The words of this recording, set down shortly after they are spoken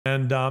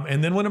And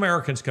then when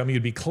Americans come,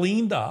 you'd be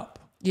cleaned up.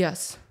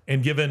 Yes.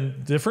 And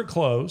given different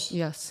clothes.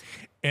 Yes.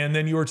 And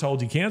then you were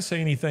told you can't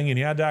say anything and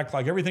you had to act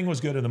like everything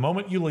was good. And the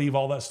moment you leave,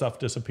 all that stuff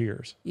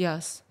disappears.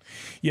 Yes.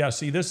 Yeah,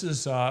 see, this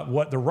is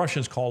what the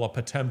Russians call a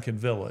Potemkin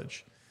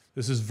village.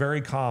 This is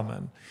very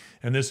common.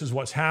 And this is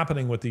what's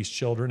happening with these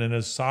children. And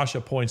as Sasha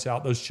points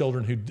out, those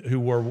children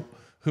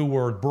who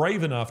were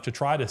brave enough to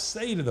try to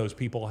say to those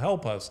people,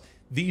 help us,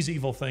 these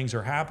evil things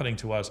are happening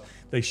to us,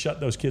 they shut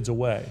those kids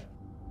away.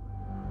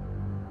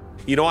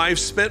 You know, I've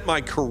spent my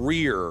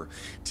career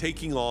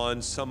taking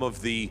on some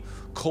of the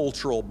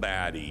cultural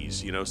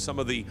baddies, you know, some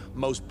of the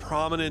most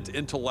prominent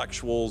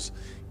intellectuals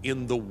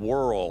in the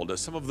world,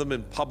 some of them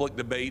in public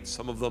debate,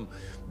 some of them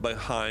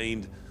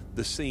behind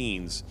the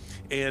scenes.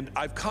 And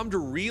I've come to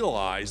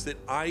realize that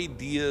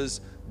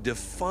ideas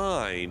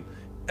define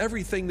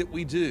everything that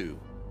we do.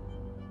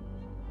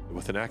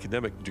 With an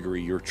academic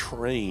degree, you're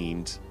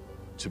trained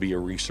to be a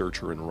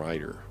researcher and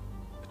writer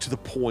to the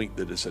point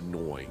that it's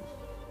annoying.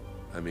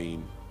 I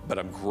mean, but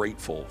I'm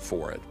grateful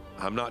for it.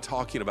 I'm not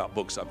talking about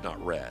books I've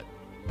not read.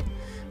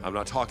 I'm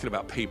not talking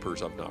about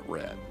papers I've not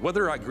read.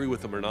 Whether I agree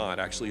with them or not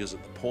actually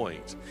isn't the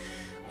point.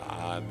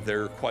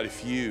 There are quite a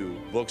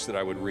few books that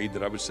I would read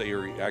that I would say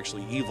are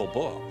actually evil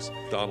books.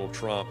 Donald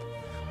Trump,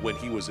 when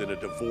he was in a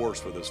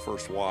divorce with his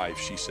first wife,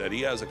 she said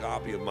he has a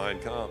copy of Mein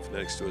Kampf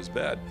next to his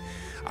bed.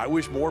 I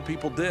wish more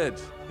people did.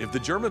 If the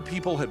German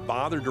people had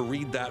bothered to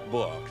read that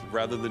book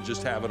rather than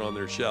just have it on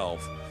their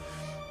shelf,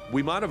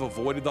 we might have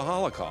avoided the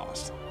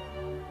Holocaust.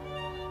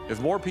 If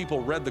more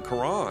people read the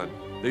Quran,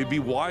 they'd be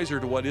wiser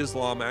to what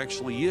Islam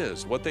actually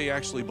is, what they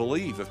actually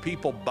believe. If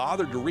people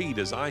bothered to read,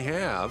 as I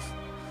have,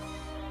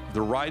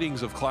 the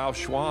writings of Klaus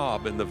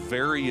Schwab and the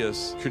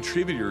various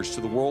contributors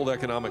to the World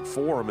Economic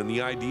Forum and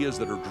the ideas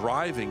that are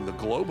driving the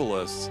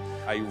globalists,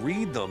 I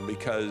read them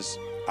because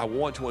I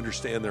want to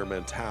understand their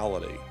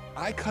mentality.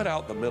 I cut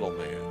out the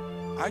middleman.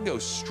 I go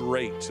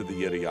straight to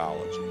the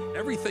ideology.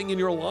 Everything in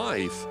your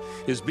life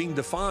is being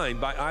defined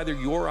by either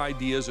your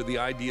ideas or the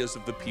ideas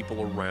of the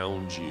people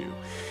around you.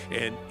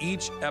 And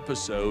each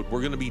episode, we're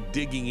going to be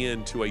digging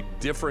into a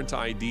different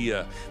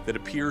idea that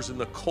appears in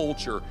the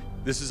culture.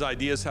 This is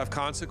Ideas Have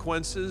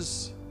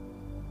Consequences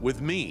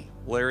with me,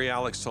 Larry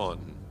Alex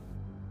Taunton.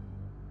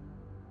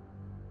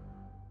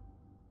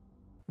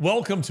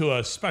 Welcome to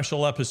a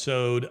special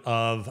episode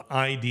of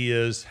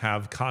Ideas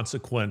Have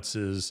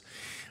Consequences.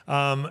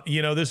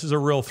 You know, this is a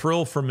real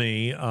thrill for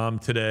me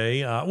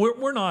today.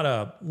 We're not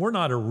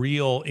a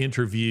real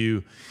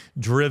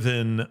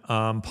interview-driven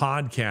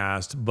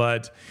podcast,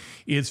 but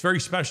it's very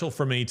special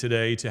for me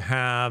today to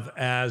have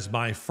as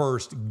my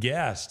first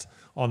guest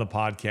on the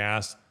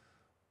podcast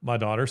my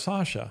daughter,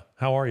 Sasha.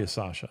 How are you,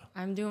 Sasha?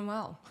 I'm doing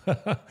well.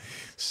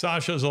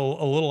 Sasha's a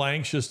little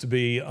anxious to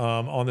be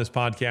on this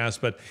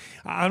podcast, but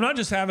I'm not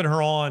just having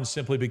her on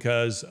simply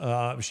because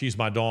she's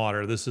my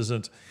daughter. This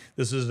isn't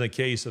a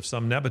case of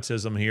some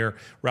nepotism here.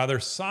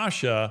 Rather,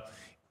 Sasha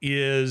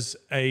is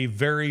a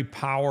very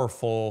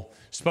powerful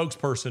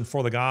spokesperson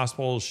for the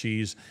gospel.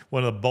 She's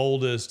one of the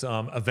boldest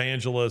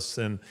evangelists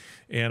and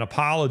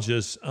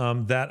apologists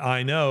that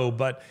I know.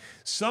 But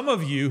some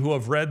of you who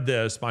have read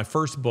this, my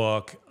first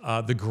book,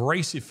 The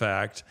Grace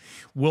Effect,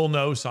 will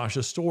know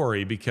Sasha's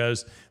story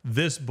because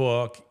this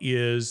book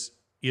is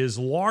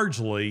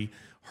largely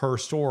her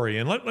story.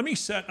 And let me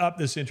set up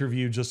this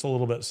interview just a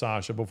little bit,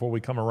 Sasha, before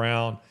we come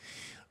around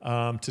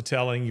to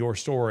telling your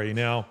story.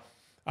 Now,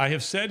 I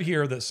have said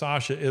here that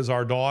Sasha is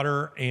our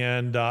daughter,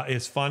 and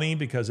it's funny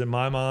because in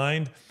my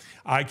mind,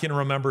 I can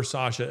remember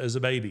Sasha as a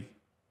baby.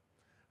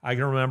 I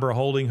can remember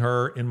holding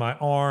her in my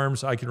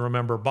arms. I can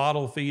remember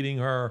bottle feeding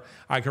her.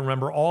 I can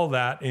remember all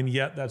that, and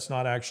yet that's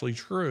not actually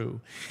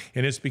true.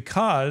 And it's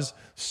because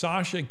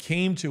Sasha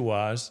came to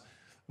us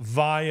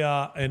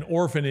via an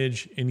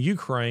orphanage in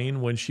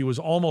Ukraine when she was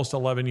almost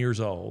 11 years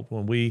old,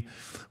 when we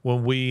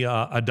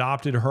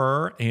adopted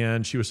her,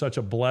 and she was such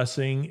a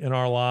blessing in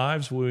our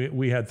lives.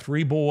 We had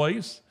 3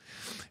 boys,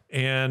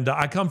 and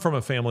I come from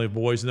a family of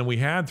boys, and then we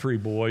had 3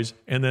 boys,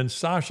 and then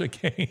Sasha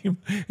came,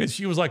 and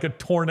she was like a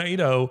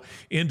tornado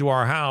into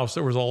our house.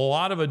 There was a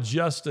lot of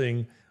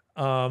adjusting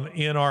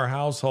in our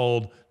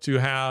household to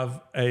have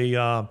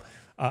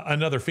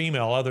another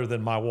female other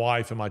than my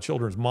wife and my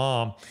children's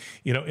mom,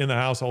 you know, in the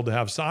household. To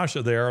have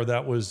Sasha there,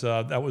 that was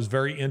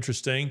very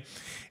interesting.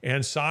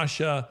 And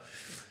Sasha,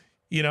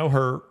 you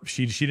know,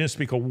 she didn't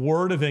speak a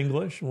word of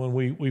English when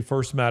we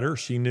first met her.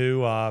 She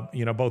knew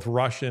both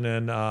Russian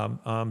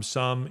and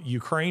some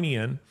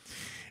Ukrainian.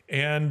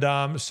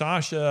 And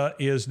Sasha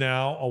is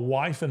now a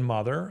wife and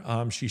mother.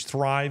 She's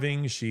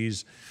thriving.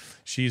 She's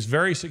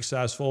very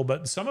successful.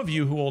 But some of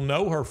you who will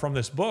know her from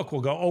this book will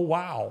go, "Oh,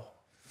 wow."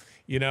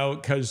 You know,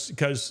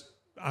 because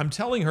I'm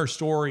telling her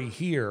story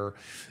here.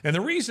 And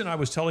the reason I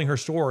was telling her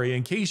story,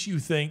 in case you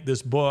think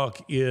this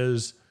book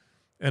is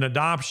an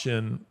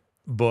adoption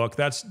book,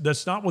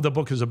 that's not what the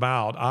book is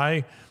about.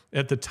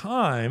 At the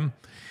time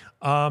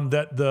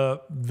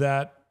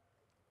that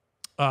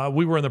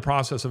we were in the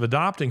process of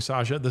adopting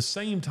Sasha, at the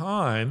same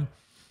time,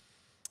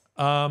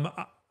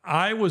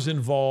 I was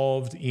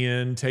involved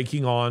in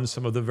taking on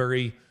some of the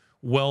very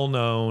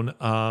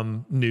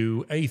well-known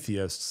new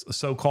atheists,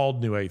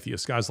 so-called new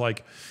atheists, guys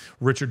like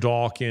Richard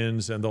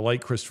Dawkins and the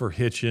late Christopher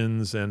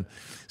Hitchens and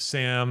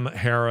Sam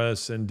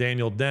Harris and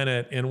Daniel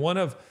Dennett. And one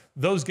of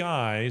those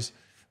guys'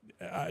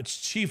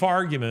 chief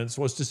arguments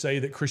was to say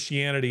that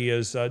Christianity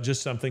is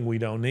just something we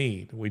don't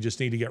need. We just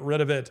need to get rid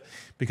of it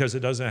because it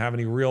doesn't have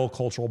any real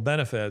cultural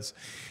benefits.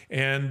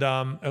 And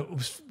it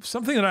was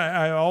something that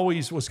I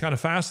always was kind of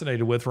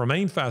fascinated with,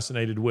 remain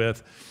fascinated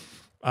with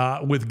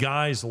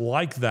guys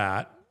like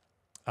that.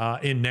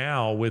 And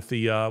now with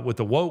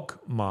the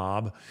woke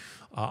mob,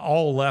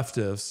 all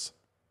leftists,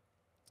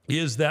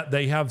 is that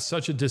they have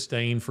such a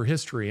disdain for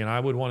history. And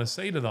I would want to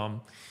say to them,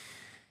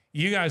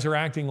 you guys are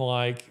acting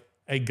like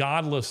a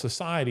godless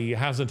society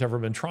hasn't ever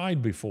been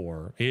tried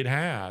before. It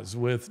has,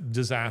 with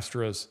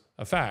disastrous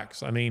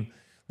effects. I mean,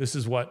 this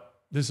is what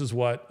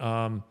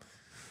the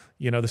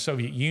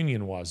Soviet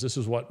Union was. This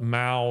is what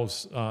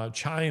Mao's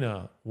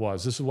China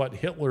was. This is what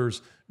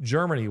Hitler's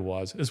Germany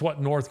was. This is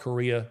what North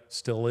Korea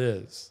still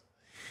is.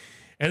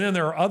 And then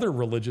there are other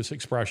religious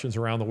expressions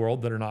around the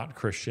world that are not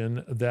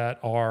Christian that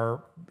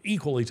are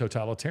equally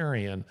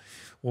totalitarian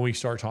when we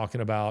start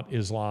talking about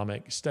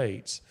Islamic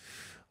states.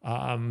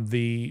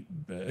 The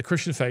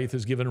Christian faith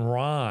has given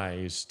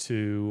rise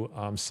to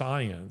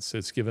science.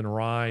 It's given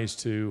rise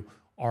to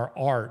our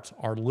art,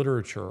 our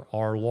literature,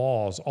 our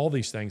laws, all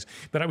these things.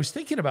 But I was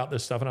thinking about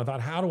this stuff and I thought,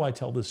 how do I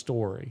tell this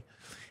story?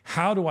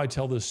 How do I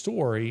tell this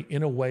story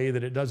in a way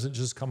that it doesn't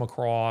just come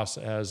across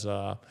as,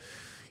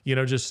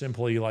 just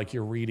simply like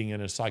you're reading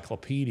an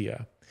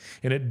encyclopedia?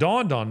 And it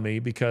dawned on me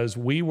because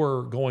we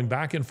were going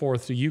back and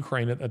forth to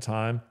Ukraine at the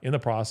time in the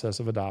process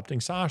of adopting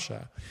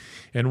Sasha.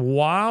 And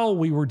while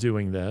we were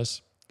doing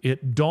this,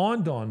 it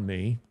dawned on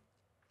me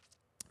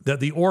that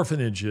the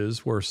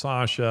orphanages where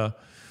Sasha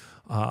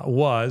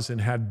was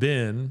and had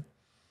been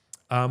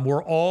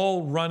were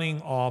all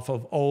running off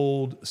of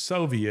old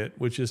Soviet,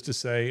 which is to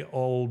say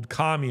old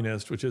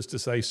communist, which is to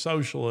say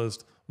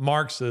socialist,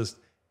 Marxist,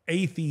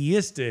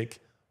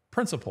 atheistic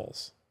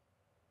principles.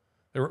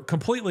 They were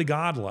completely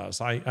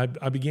godless. I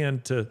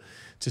began to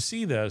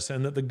see this,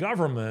 and that the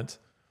government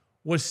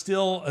was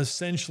still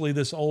essentially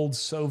this old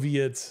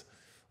Soviet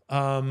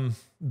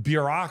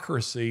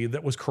bureaucracy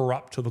that was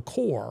corrupt to the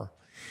core.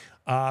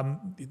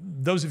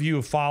 Those of you who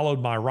have followed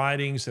my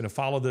writings and have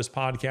followed this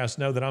podcast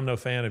know that I'm no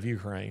fan of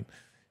Ukraine.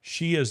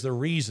 She is the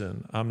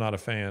reason I'm not a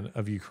fan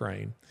of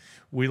Ukraine.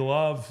 We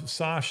love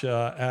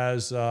Sasha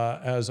as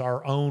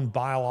our own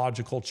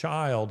biological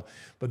child,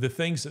 but the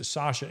things that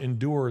Sasha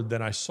endured,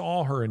 that I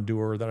saw her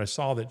endure, that I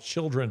saw that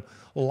children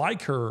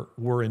like her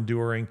were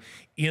enduring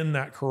in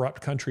that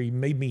corrupt country,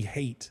 made me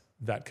hate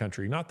that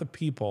country, not the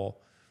people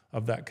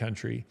of that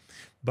country.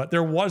 But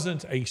there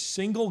wasn't a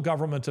single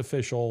government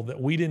official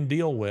that we didn't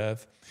deal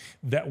with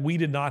that we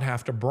did not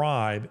have to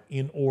bribe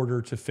in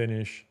order to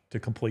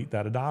complete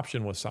that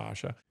adoption with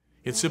Sasha.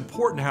 It's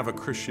important to have a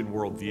Christian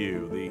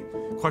worldview. The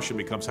question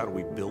becomes, how do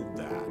we build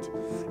that?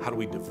 How do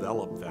we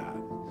develop that?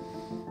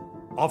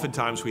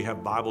 Oftentimes we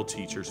have Bible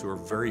teachers who are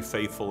very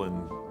faithful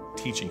in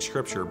teaching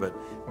Scripture, but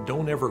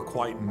don't ever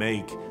quite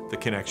make the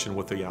connection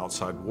with the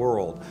outside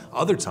world.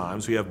 Other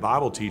times we have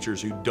Bible teachers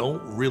who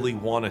don't really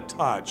want to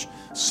touch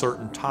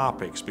certain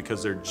topics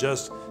because they're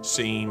just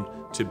seen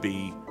to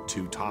be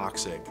too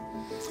toxic.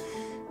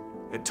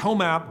 At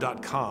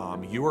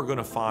tomap.com, you are going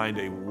to find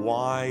a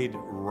wide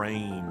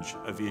range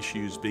of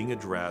issues being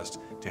addressed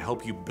to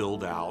help you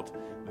build out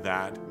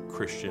that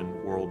Christian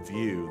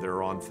worldview.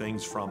 They're on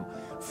things from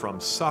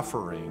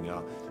suffering,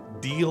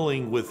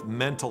 dealing with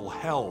mental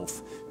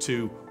health,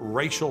 to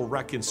racial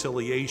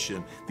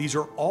reconciliation. These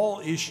are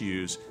all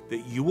issues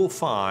that you will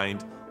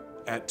find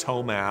at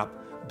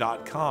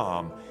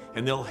tomap.com,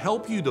 and they'll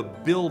help you to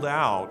build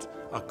out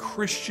a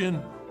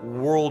Christian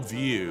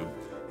worldview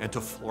and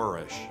to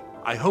flourish.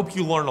 I hope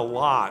you learn a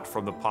lot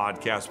from the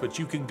podcast, but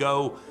you can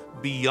go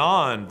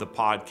beyond the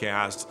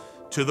podcast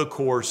to the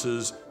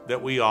courses that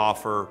we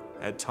offer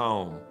at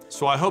Tome.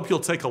 So I hope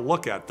you'll take a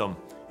look at them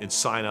and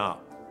sign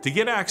up. To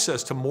get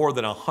access to more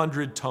than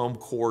 100 Tome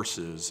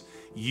courses,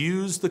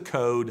 use the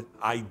code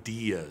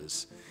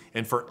IDEAS.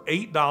 And for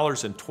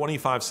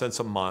 $8.25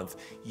 a month,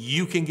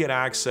 you can get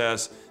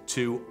access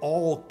to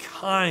all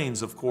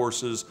kinds of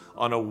courses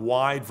on a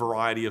wide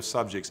variety of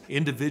subjects.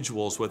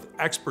 Individuals with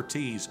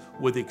expertise,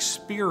 with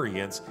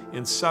experience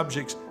in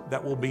subjects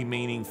that will be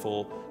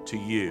meaningful to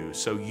you.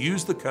 So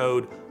use the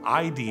code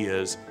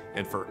IDEAS,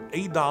 and for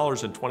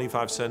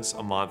 $8.25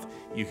 a month,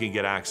 you can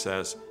get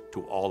access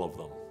to all of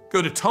them.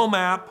 Go to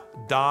tomap.com.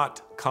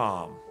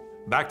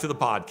 Back to the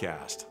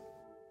podcast.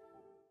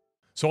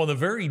 So on the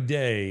very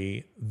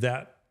day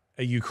that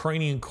a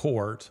Ukrainian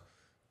court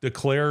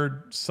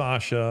declared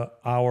Sasha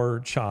our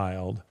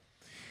child,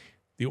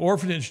 the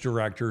orphanage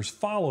directors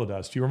followed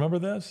us. Do you remember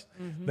this?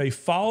 Mm-hmm. They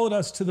followed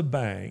us to the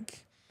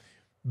bank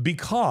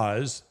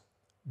because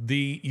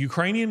the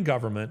Ukrainian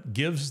government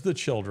gives the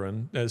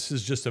children, this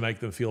is just to make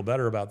them feel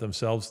better about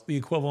themselves, the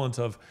equivalent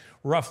of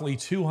roughly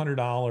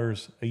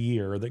 $200 a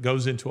year that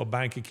goes into a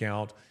bank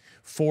account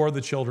for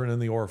the children in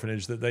the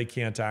orphanage that they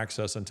can't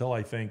access until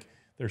I think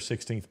their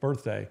 16th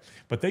birthday.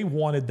 But they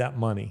wanted that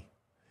money.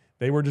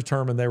 They were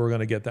determined they were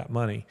going to get that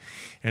money.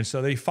 And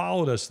so they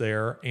followed us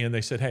there and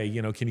they said, hey,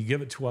 can you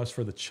give it to us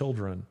for the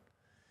children?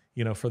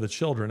 For the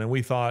children. And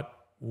we thought,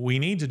 we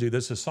need to do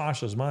this. This is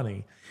Sasha's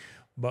money,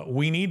 but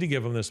we need to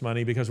give them this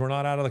money because we're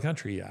not out of the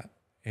country yet.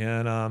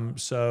 And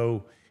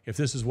so if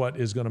this is what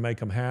is going to make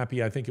them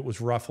happy, I think it was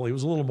a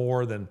little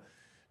more than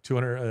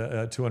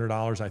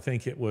 $200. I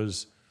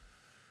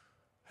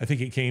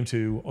think it came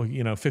to,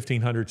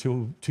 $1,500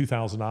 to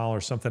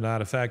 $2,000, something to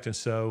that effect. And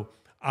so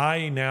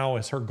I now,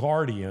 as her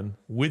guardian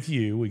with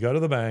you, we go to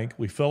the bank,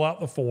 we fill out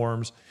the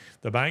forms.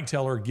 The bank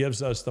teller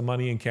gives us the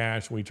money in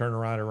cash. We turn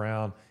right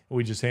around.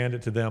 We just hand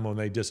it to them when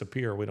they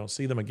disappear. We don't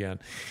see them again.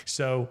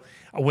 So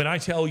when I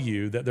tell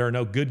you that there are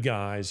no good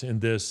guys in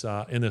this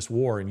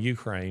war in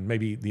Ukraine,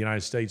 maybe the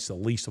United States the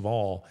least of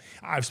all,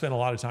 I've spent a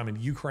lot of time in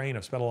Ukraine.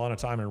 I've spent a lot of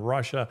time in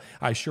Russia.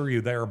 I assure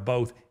you they are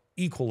both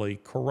equally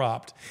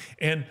corrupt.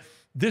 And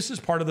this is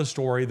part of the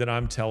story that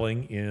I'm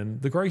telling in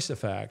The Grace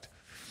Effect.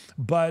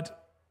 But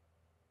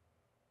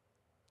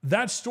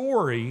that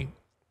story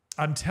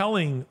I'm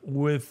telling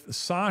with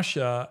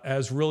Sasha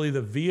as really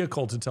the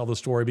vehicle to tell the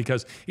story,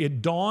 because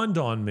it dawned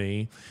on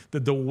me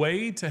that the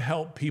way to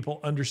help people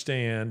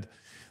understand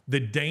the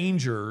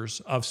dangers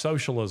of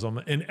socialism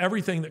and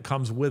everything that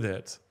comes with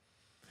it,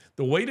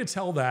 the way to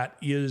tell that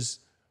is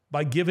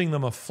by giving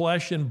them a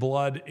flesh and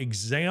blood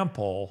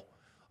example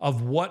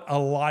of what a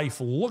life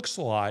looks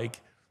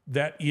like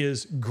that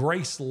is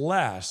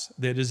graceless,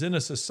 that is in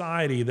a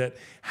society that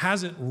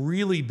hasn't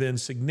really been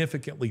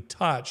significantly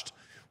touched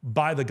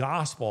by the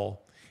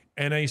gospel,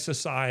 and a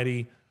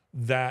society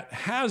that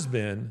has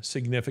been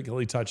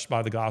significantly touched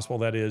by the gospel,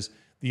 that is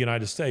the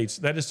United States.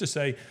 That is to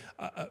say,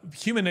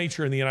 human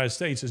nature in the United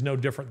States is no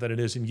different than it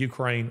is in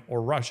Ukraine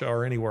or Russia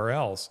or anywhere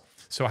else.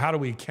 So how do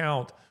we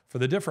account for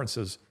the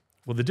differences?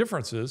 Well, the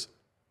differences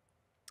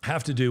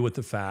have to do with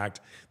the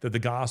fact that the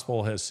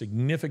gospel has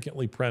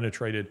significantly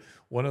penetrated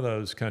one of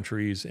those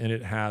countries and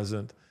it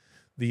hasn't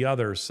the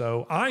others.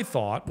 So I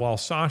thought while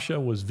Sasha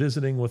was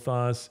visiting with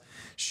us,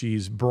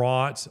 she's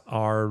brought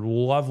our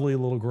lovely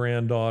little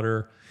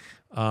granddaughter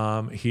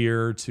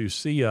here to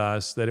see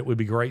us, that it would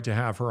be great to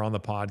have her on the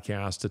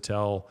podcast to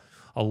tell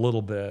a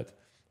little bit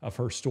of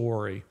her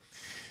story.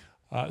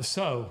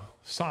 So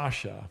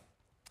Sasha,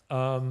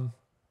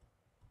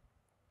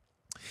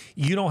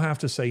 you don't have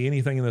to say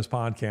anything in this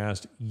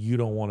podcast you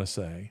don't want to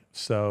say.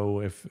 So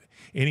if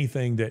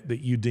anything that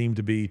you deem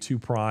to be too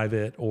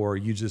private or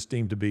you just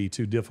deem to be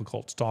too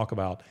difficult to talk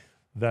about,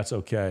 that's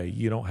okay.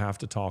 You don't have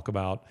to talk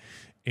about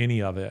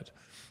any of it.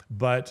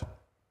 But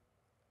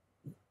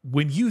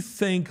when you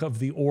think of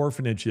the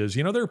orphanages,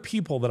 there are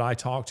people that I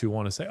talk to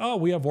want to say, oh,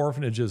 we have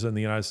orphanages in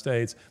the United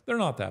States. They're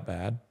not that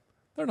bad.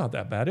 They're not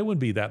that bad. It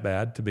wouldn't be that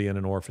bad to be in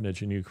an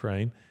orphanage in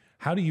Ukraine.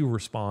 How do you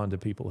respond to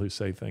people who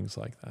say things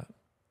like that?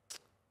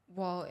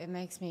 Well, it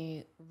makes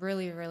me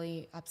really,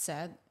 really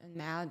upset and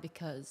mad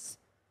because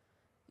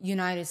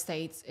United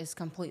States is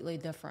completely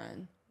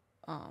different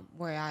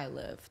where I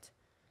lived.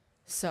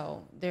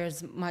 So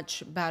there's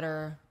much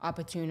better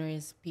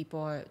opportunities.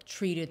 People are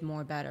treated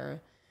more better.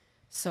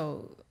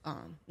 So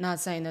not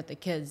saying that the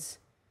kids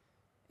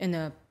in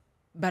a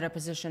better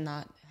position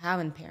not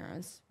having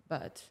parents,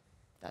 but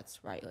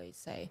that's rightly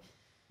say.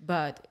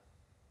 But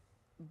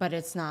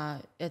it's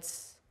not.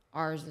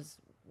 Ours is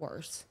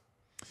worse.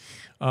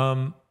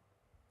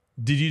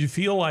 Did you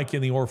feel like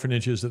in the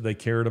orphanages that they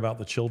cared about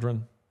the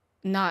children?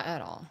 Not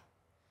at all.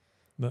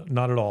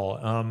 Not at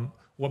all.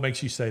 What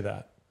makes you say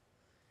that?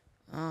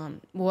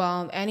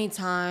 Well,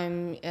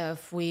 anytime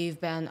if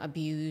we've been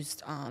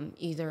abused,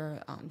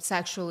 either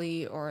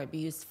sexually or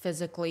abused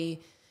physically,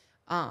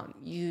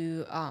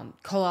 you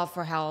call out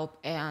for help,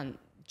 and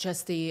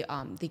just the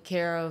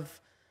care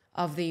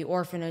of the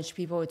orphanage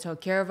people who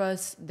took care of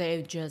us,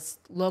 they just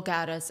look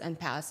at us and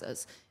pass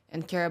us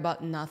and care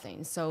about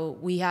nothing. So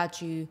we had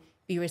to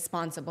be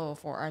responsible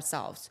for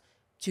ourselves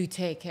to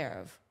take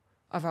care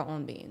of our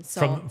own being.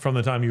 So from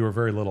the time you were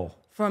very little?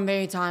 From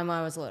the time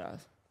I was little.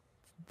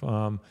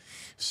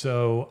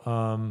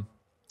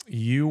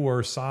 You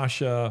were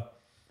Sasha's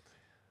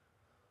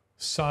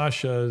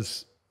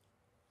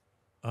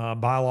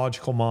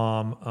biological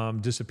mom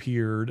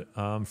disappeared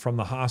from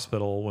the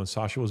hospital when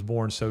Sasha was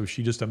born. So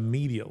she just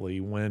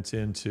immediately went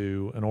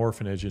into an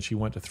orphanage, and she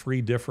went to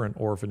 3 different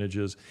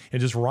orphanages.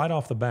 And just right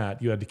off the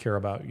bat, you had to care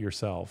about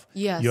yourself.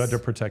 Yes. You had to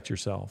protect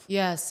yourself.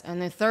 Yes.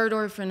 And the 3rd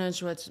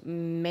orphanage, which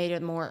made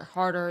it more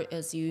harder,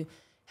 is you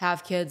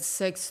have kids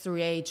 6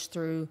 through age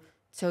through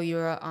till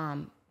you're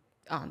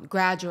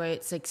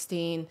graduate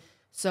 16.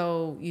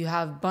 So you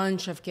have a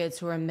bunch of kids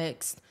who are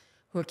mixed,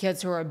 who are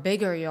kids who are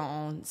bigger your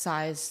own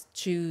size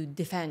to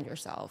defend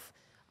yourself.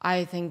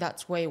 I think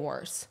that's way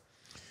worse.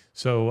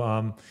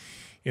 So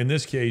in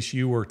this case,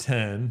 you were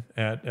 10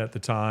 at the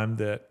time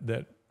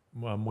that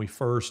we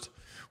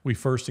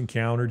first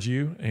encountered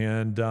you,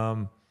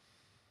 and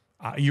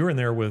you were in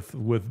there with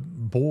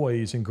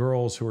boys and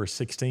girls who are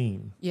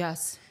 16.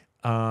 Yes.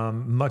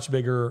 much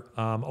bigger,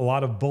 a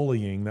lot of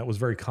bullying that was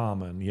very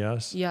common.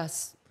 Yes.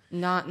 Yes,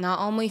 not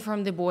only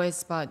from the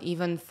boys, but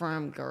even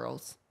from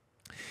girls.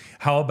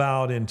 How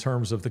about in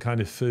terms of the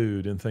kind of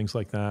food and things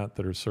like that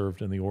that are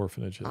served in the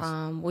orphanages?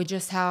 We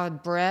just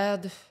had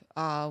bread,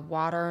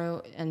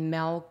 water, and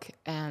milk,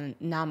 and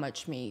not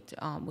much meat.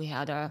 We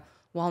had a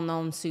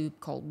well-known soup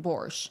called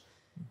borscht,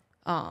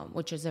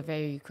 which is a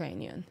very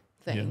Ukrainian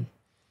thing.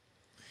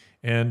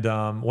 And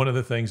one of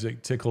the things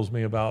that tickles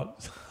me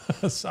about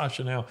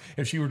Sasha now,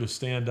 if she were to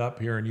stand up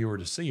here and you were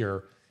to see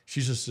her,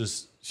 she's just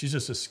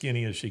as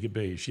skinny as she could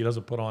be. She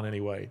doesn't put on any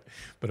weight.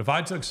 But if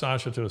I took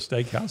Sasha to a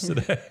steakhouse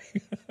today,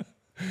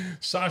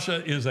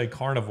 Sasha is a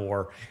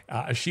carnivore.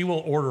 She will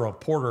order a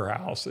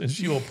porterhouse and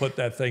she will put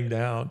that thing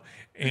down,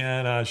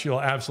 and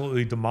she'll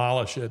absolutely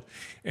demolish it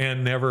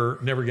and never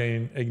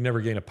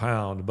gain a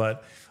pound.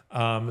 But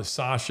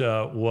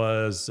Sasha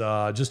was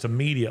just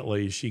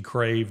immediately, she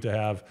craved to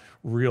have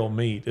real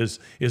meat.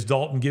 Is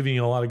Dalton giving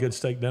you a lot of good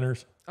steak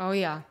dinners? Oh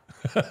yeah.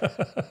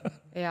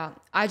 Yeah.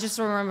 I just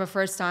remember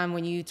first time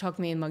when you took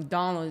me to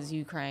McDonald's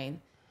Ukraine.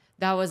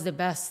 That was the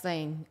best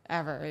thing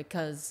ever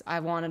because I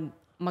wanted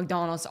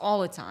McDonald's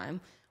all the time,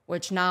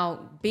 which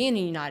now being in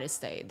the United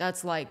States,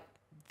 that's like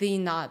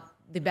not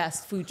the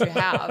best food to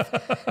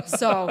have.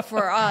 So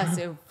for us,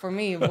 for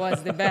me, it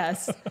was the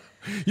best.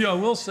 Yeah, I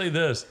will say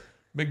this.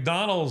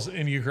 McDonald's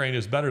in Ukraine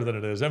is better than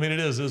it is. I mean, it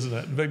is, isn't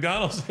it?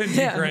 McDonald's in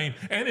Ukraine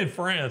and in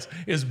France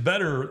is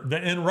better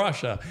than in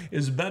Russia,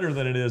 is better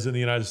than it is in the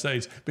United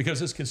States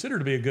because it's considered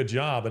to be a good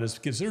job and it's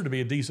considered to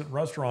be a decent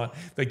restaurant.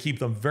 They keep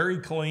them very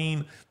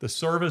clean. The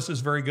service is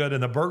very good,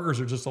 and the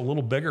burgers are just a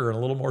little bigger and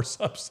a little more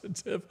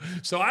substantive.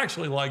 So I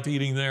actually liked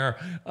eating there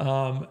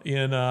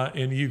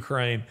in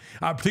Ukraine,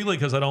 particularly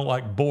because I don't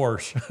like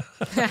borscht.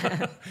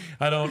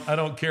 I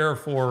don't care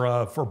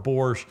for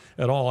borscht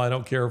at all. I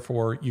don't care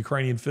for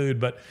Ukrainian food.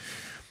 But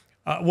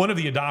one of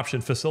the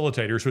adoption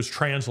facilitators was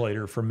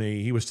translator for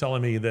me. He was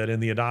telling me that in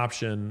the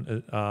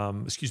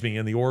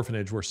in the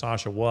orphanage where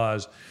Sasha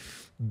was,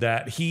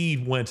 that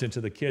he went into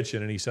the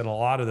kitchen and he said a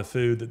lot of the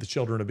food that the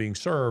children are being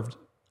served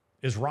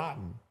is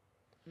rotten.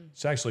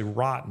 It's actually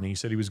rotten. He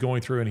said he was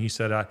going through and he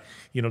said,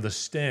 the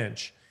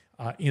stench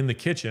in the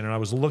kitchen. And I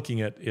was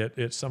looking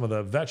at some of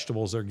the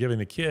vegetables they're giving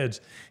the kids.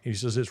 And he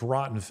says, it's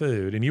rotten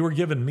food. And you were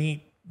given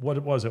meat,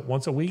 what was it,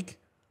 once a week?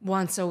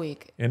 Once a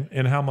week.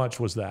 And how much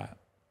was that?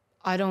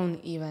 I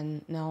don't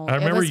even know. I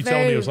remember you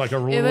telling me it was like a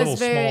little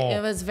small.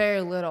 It was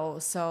very little,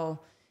 so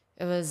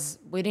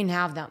we didn't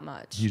have that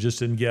much. You just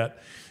didn't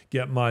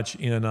get much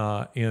in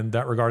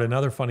that regard.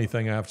 Another funny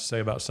thing I have to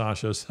say about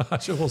Sasha is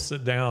Sasha will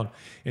sit down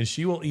and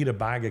she will eat a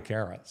bag of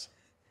carrots.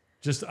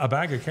 Just a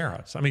bag of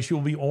carrots. I mean, she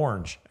will be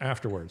orange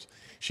afterwards.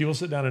 She will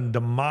sit down and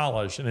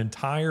demolish an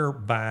entire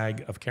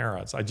bag of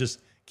carrots. I just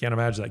can't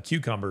imagine that.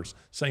 Cucumbers,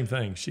 same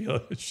thing. She'll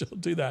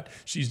do that.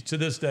 She, to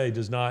this day,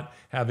 does not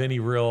have any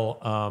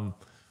real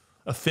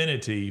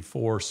affinity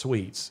for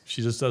sweets.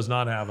 She just does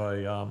not have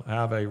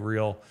a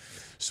real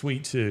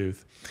sweet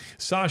tooth.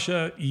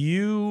 Sasha,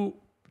 you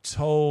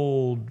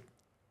told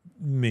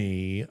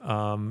me,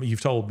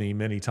 you've told me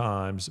many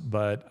times,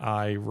 but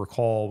I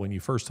recall when you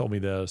first told me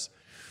this,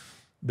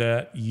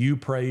 that you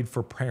prayed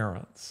for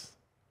parents.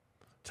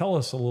 Tell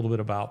us a little bit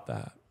about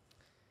that.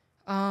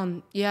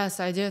 Yes,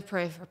 I did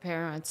pray for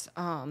parents.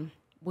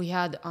 We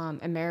had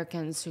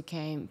Americans who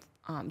came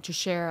to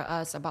share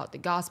us about the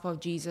gospel of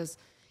Jesus.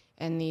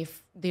 And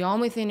the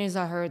only thing is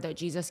I heard that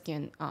Jesus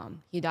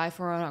he died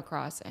for us on a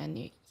cross and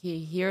he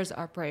hears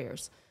our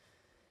prayers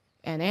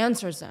and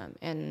answers them.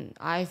 And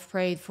I've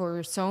prayed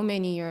for so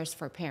many years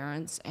for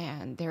parents,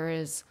 and there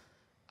is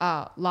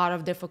a lot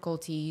of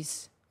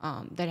difficulties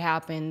that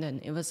happened,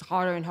 and it was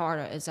harder and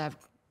harder as I've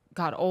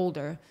got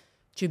older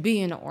to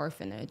be in an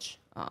orphanage.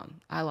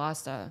 I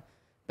lost a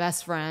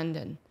best friend,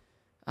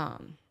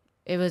 and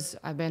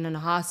I've been in a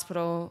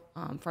hospital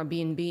from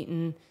being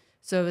beaten.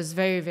 So it was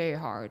very, very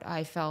hard.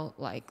 I felt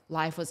like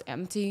life was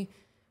empty,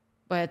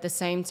 but at the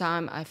same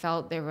time, I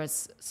felt there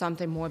was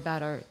something more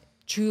better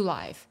to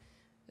life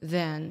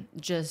than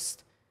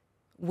just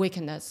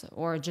wickedness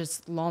or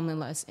just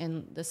loneliness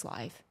in this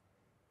life.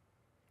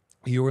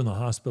 You were in the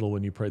hospital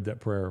when you prayed that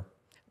prayer.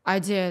 I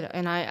did,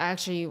 and I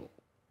actually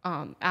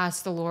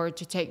asked the Lord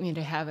to take me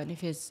to heaven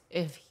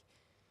if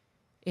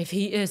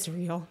He is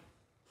real.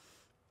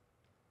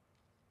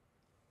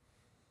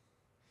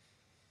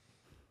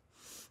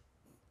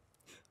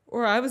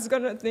 Or I was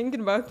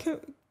thinking about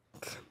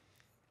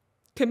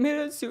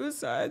committing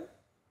suicide.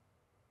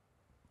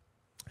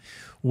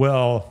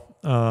 Well,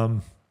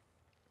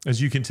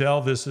 as you can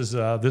tell, this is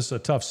a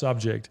tough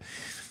subject,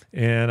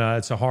 and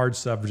it's a hard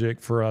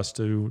subject for us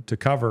to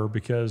cover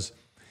because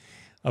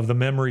of the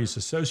memories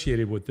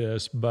associated with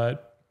this.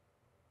 But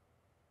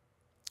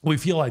we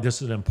feel like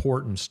this is an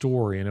important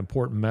story, an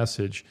important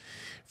message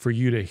for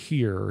you to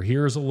hear.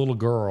 Here's a little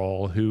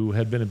girl who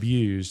had been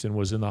abused and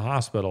was in the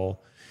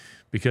hospital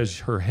because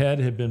her head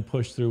had been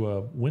pushed through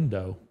a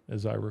window,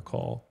 as I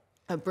recall.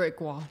 A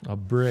brick wall. A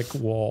brick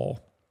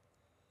wall.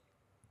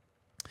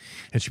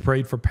 And she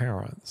prayed for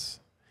parents.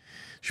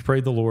 She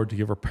prayed the Lord to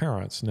give her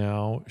parents.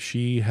 Now,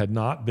 she had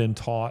not been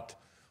taught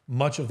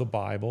much of the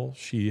Bible.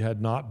 She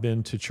had not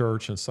been to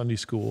church and Sunday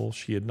school.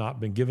 She had not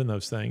been given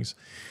those things.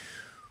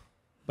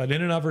 But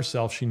in and of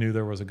herself, she knew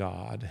there was a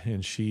God,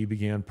 and she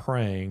began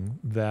praying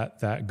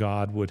that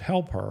God would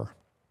help her.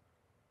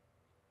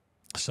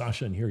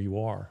 Sasha, and here you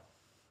are.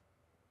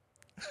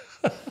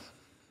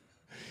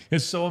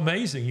 It's so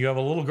amazing. You have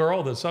a little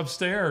girl that's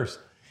upstairs.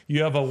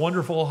 You have a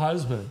wonderful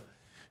husband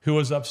who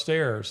is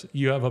upstairs.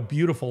 You have a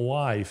beautiful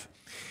life.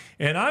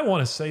 And I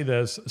want to say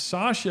this,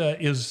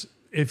 Sasha is,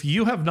 if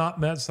you have not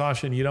met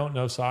Sasha and you don't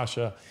know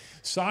Sasha,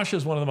 Sasha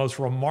is one of the most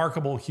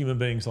remarkable human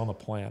beings on the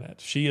planet.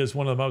 She is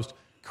one of the most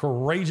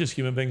courageous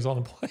human beings on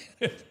the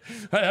planet.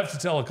 I have to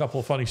tell a couple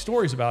of funny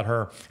stories about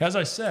her. As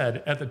I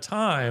said, at the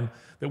time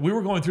that we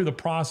were going through the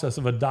process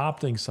of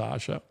adopting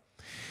Sasha,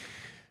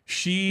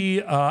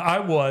 I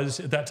was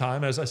at that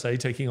time, as I say,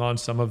 taking on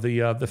some of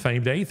the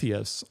famed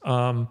atheists.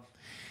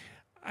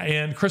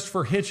 And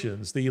Christopher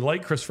Hitchens, the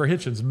late Christopher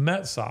Hitchens,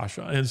 met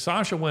Sasha, and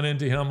Sasha went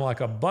into him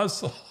like a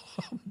buzzsaw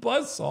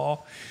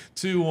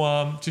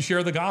to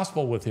share the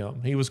gospel with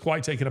him. He was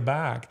quite taken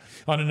aback.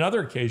 On another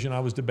occasion,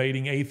 I was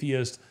debating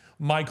atheist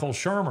Michael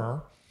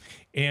Shermer,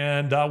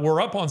 and we're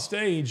up on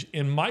stage,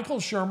 and Michael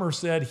Shermer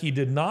said he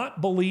did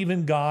not believe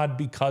in God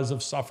because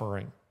of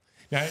suffering.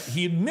 Now,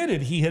 he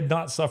admitted he had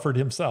not suffered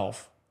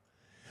himself,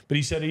 but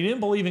he said he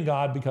didn't believe in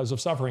God because of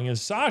suffering. And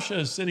Sasha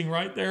is sitting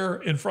right there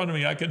in front of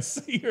me. I can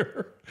see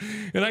her,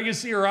 and I can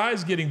see her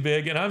eyes getting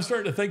big, and I'm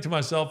starting to think to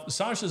myself,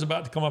 Sasha's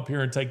about to come up here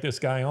and take this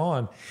guy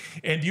on.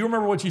 And do you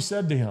remember what you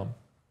said to him?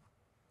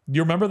 Do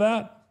you remember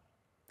that?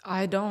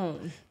 I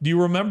don't. Do you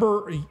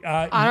remember?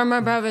 I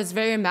remember I was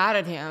very mad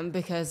at him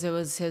because it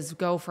was his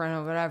girlfriend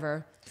or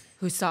whatever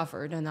who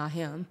suffered and not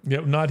him. Yeah,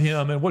 not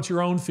him. And what's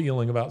your own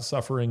feeling about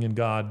suffering and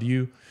God? Do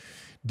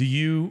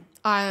you?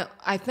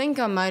 I think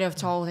I might have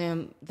told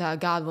him that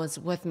God was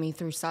with me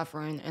through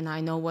suffering, and I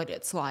know what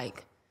it's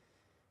like.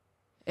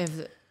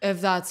 If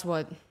that's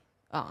what,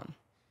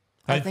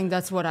 I think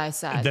that's what I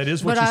said. That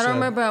is what you said. said. But I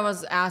remember I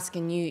was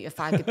asking you if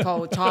I could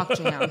talk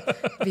to him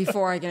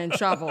before I get in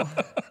trouble.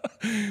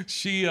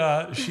 She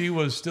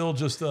was still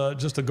just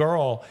a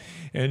girl,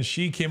 and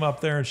she came up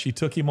there and she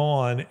took him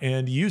on,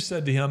 and you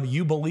said to him,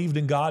 you believed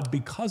in God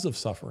because of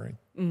suffering.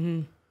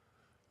 Mm-hmm.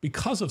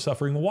 Because of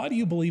suffering. Why do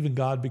you believe in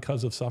God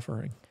because of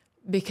suffering?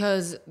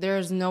 Because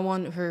there's no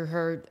one who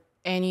heard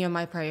any of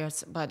my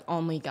prayers but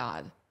only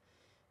God.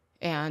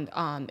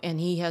 And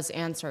he has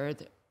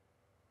answered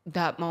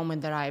that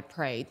moment that I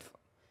prayed.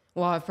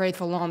 Well, I prayed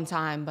for a long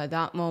time, but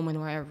that moment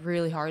where I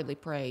really hardly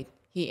prayed,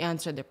 he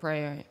answered the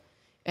prayer.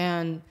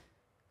 And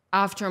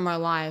after my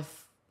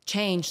life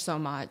changed so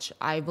much,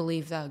 I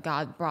believe that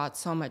God brought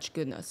so much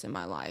goodness in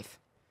my life.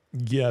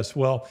 Yes.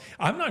 Well,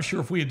 I'm not sure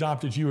if we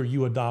adopted you or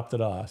you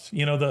adopted us.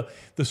 You know,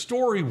 the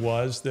story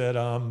was that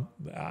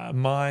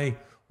my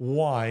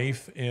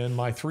wife and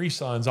my 3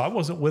 sons, I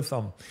wasn't with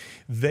them.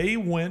 They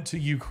went to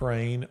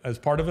Ukraine as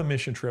part of a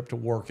mission trip to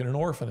work in an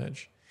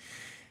orphanage.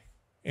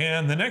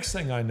 And the next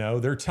thing I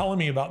know, they're telling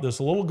me about this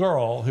little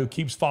girl who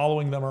keeps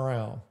following them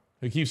around,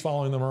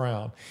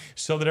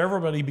 so that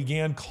everybody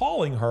began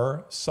calling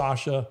her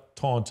Sasha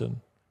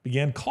Taunton,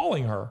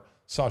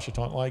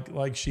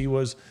 like she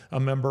was a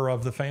member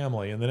of the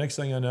family. And the next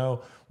thing I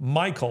know,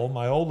 Michael,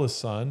 my oldest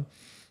son,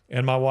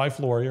 and my wife,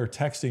 Lori, are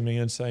texting me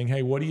and saying,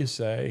 hey, what do you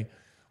say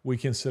we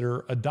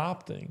consider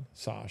adopting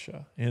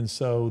Sasha? And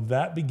so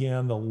that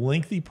began the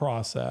lengthy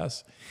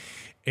process.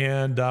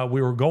 And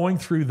we were going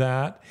through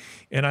that.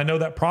 And I know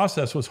that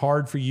process was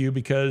hard for you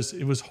because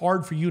it was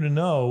hard for you to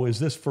know, is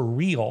this for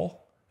real?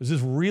 Is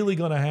this really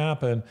going to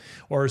happen?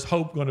 Or is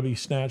hope going to be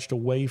snatched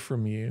away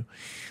from you?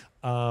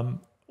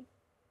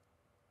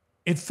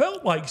 It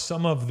felt like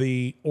some of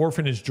the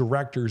orphanage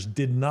directors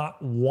did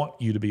not want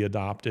you to be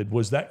adopted.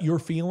 Was that your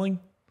feeling?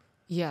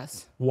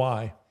 Yes.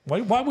 Why?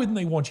 Why wouldn't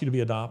they want you to be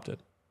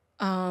adopted?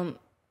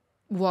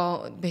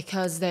 Well,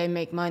 because they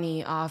make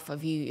money off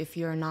of you if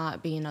you're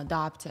not being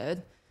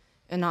adopted.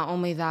 And not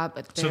only that,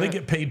 but so they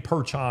get paid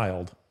per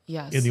child.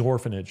 Yes. In the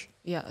orphanage.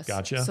 Yes.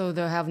 Gotcha. So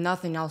they'll have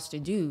nothing else to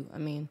do. I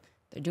mean,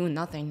 they're doing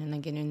nothing and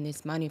they're getting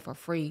this money for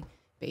free,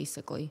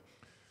 basically.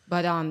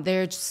 But I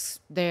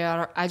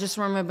just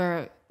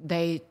remember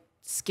they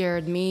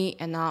scared me,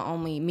 and not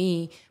only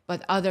me,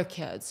 but other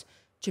kids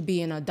to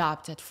being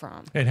adopted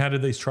from. And how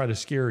did they try to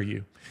scare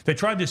you? They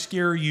tried to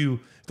scare you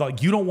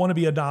like you don't want to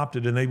be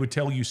adopted, and they would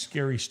tell you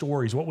scary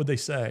stories. What would they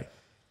say?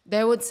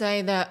 They would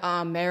say that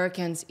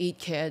Americans eat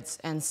kids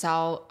and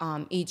sell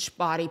each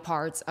body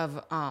parts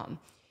of,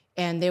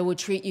 and they would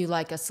treat you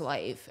like a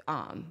slave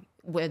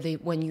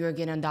when you're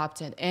getting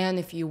adopted. And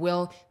if you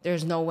will,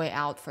 there's no way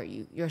out for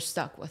you. You're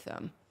stuck with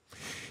them.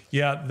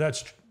 Yeah,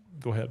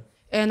 go ahead.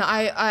 And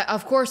I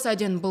of course, I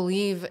didn't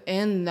believe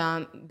in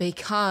them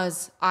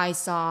because I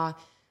saw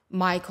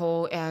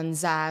Michael and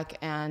Zach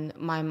and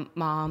my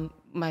mom,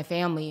 my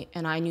family,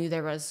 and I knew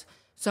there was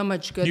so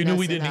much goodness in them. You knew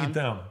we didn't eat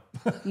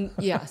them.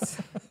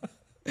 Yes.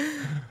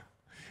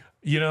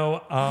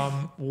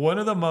 One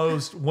of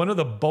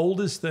the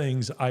boldest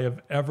things I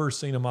have ever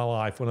seen in my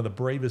life, one of the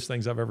bravest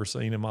things I've ever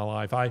seen in my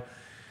life.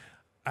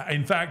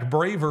 In fact,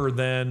 braver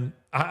than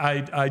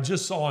I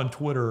just saw on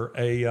Twitter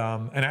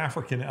an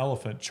African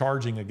elephant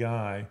charging a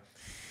guy,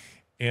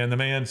 and the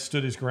man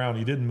stood his ground.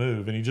 He didn't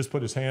move, and he just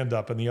put his hand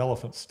up, and the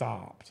elephant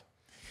stopped.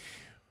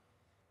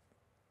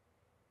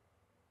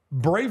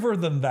 Braver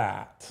than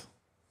that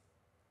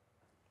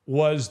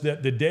was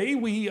that the day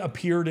we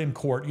appeared in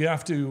court, you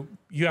have to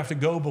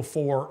go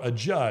before a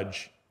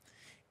judge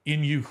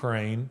in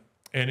Ukraine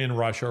and in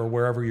Russia or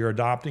wherever you're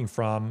adopting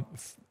from,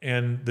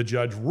 and the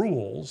judge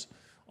rules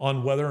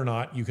on whether or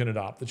not you can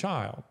adopt the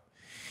child.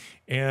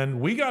 And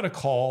we got a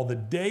call the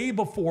day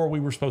before we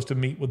were supposed to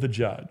meet with the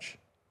judge.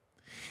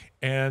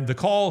 And the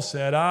call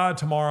said,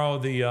 tomorrow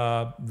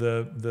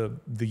the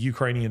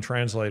Ukrainian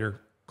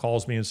translator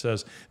calls me and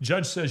says,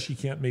 judge says she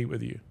can't meet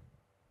with you.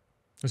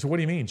 I said, what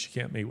do you mean she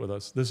can't meet with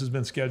us? This has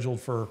been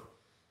scheduled for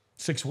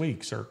 6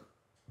 weeks or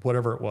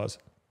whatever it was.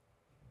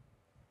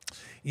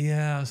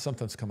 Yeah,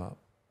 something's come up.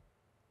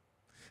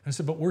 I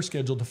said, but we're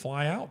scheduled to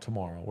fly out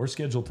tomorrow. We're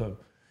scheduled to,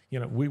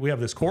 we have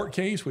this court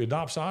case, we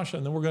adopt Sasha,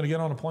 and then we're going to get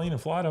on a plane and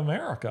fly to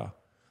America.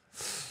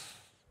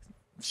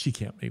 She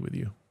can't meet with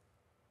you.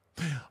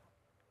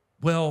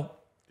 Well,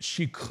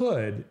 she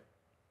could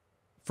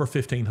for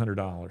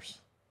 $1,500.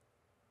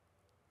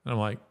 And I'm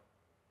like,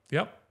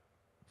 yep.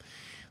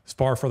 It's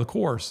par for the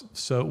course.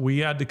 So we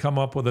had to come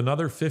up with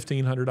another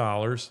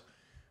 $1,500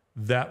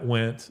 that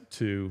went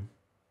to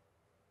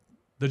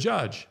the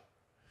judge.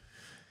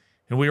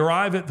 And we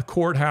arrive at the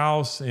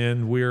courthouse,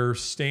 and we're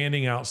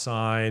standing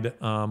outside,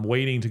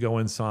 waiting to go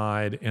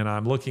inside. And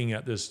I'm looking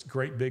at this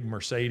great big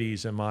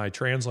Mercedes, and my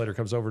translator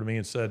comes over to me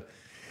and said,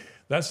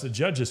 that's the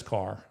judge's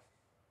car.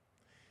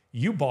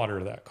 You bought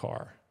her that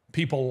car.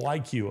 People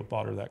like you have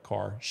bought her that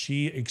car.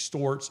 She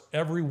extorts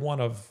every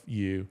one of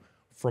you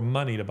for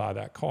money to buy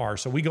that car.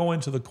 So we go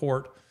into the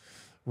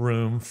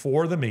courtroom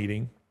for the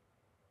meeting,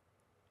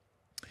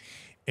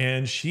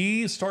 and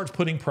she starts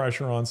putting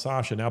pressure on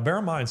Sasha. Now, bear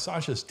in mind,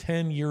 Sasha's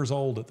 10 years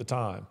old at the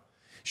time.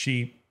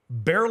 She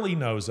barely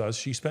knows us.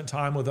 She spent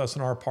time with us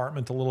in our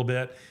apartment a little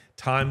bit,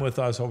 time with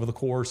us over the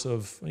course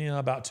of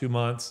about 2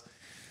 months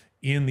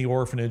in the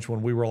orphanage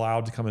when we were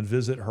allowed to come and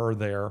visit her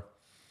there.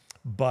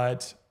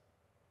 But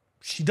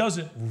she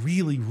doesn't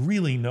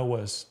really know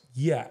us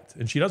yet.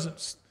 And she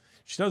doesn't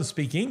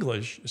speak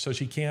English, so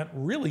she can't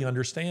really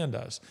understand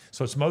us.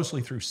 So it's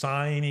mostly through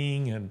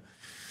signing and,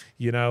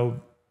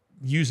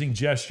 using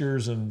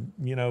gestures and,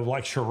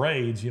 like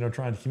charades,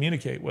 trying to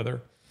communicate with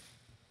her.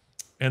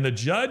 And the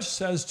judge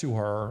says to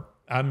her,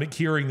 I'm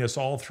hearing this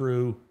all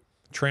through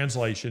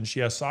translation. She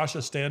has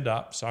Sasha stand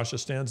up. Sasha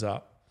stands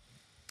up.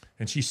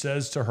 And she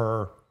says to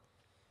her,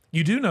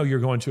 you do know you're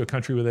going to a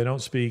country where they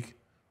don't speak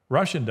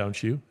Russian,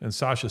 don't you? And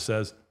Sasha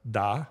says,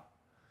 da.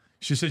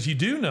 She says, you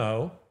do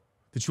know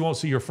that you won't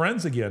see your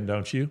friends again,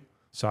 don't you?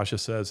 Sasha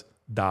says,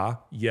 da,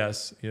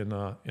 yes,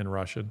 in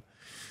Russian.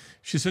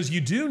 She says, you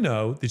do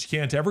know that you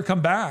can't ever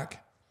come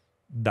back,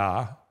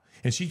 da.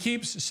 And she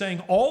keeps saying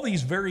all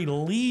these very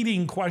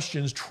leading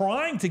questions,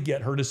 trying to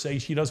get her to say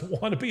she doesn't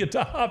want to be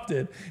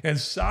adopted. And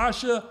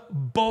Sasha,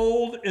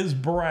 bold as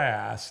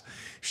brass,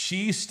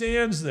 she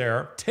stands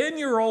there,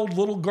 10-year-old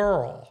little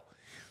girl,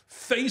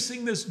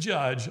 facing this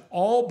judge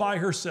all by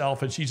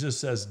herself, and she just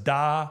says,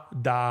 da,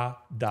 da,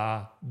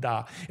 da,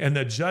 da. And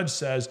the judge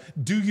says,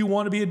 do you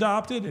want to be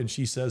adopted? And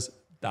she says,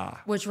 da.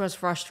 Which was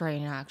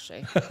frustrating,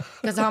 actually,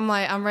 because I'm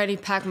like, I'm ready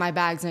to pack my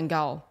bags and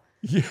go.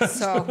 Yes.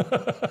 So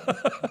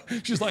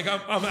she's like,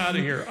 I'm out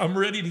of here. I'm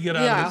ready to get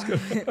out of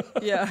this.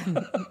 Yeah.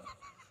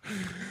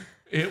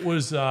 It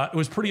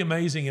was pretty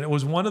amazing, and it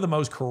was one of the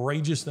most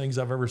courageous things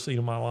I've ever seen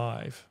in my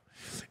life.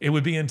 It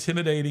would be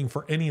intimidating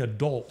for any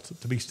adult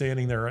to be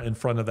standing there in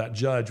front of that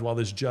judge while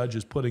this judge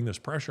is putting this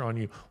pressure on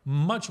you,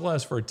 much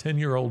less for a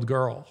 10-year-old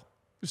girl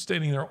who's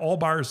standing there all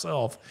by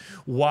herself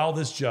while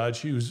this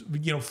judge, who's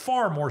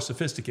far more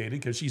sophisticated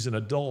because she's an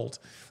adult,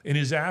 and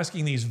is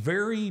asking these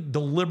very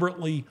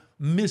deliberately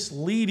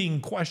misleading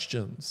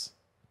questions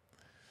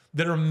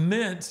that are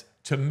meant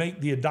to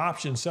make the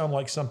adoption sound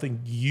like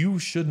something you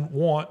shouldn't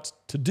want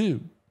to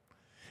do.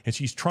 And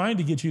she's trying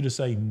to get you to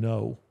say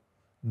no.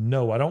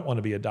 No, I don't want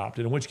to be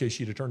adopted. In which case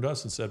she'd have turned to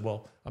us and said,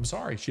 well, I'm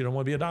sorry, she don't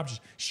want to be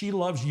adopted. She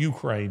loves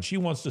Ukraine. She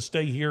wants to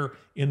stay here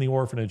in the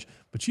orphanage.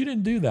 But you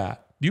didn't do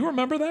that. Do you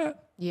remember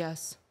that?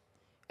 Yes.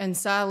 And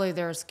sadly,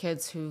 there's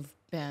kids who've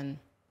been,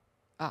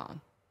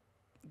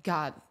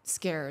 got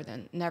scared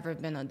and never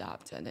been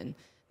adopted. And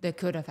they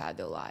could have had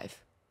their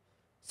life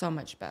so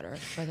much better,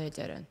 but they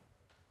didn't.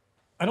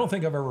 I don't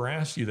think I've ever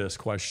asked you this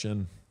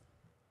question,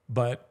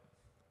 but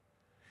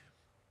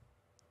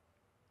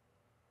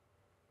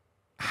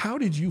how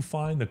did you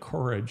find the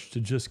courage to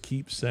just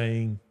keep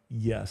saying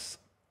yes?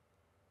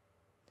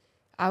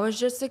 I was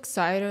just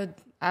excited.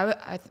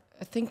 I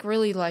think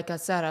really, like I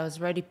said, I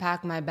was ready to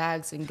pack my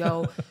bags and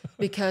go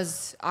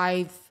because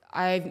I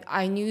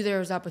knew there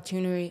was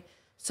opportunity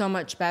so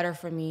much better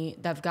for me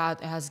that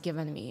God has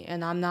given me,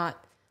 and I'm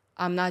not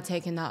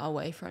taking that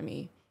away from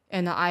me.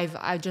 And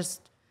I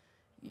just,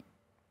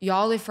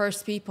 y'all the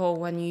first people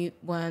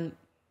when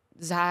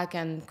Zach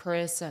and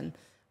Chris and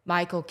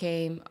Michael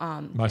came,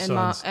 My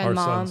sons, our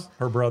sons,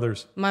 her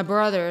brothers. my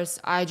brothers,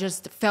 I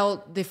just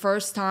felt the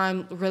first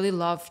time really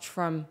loved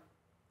from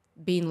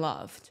being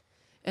loved.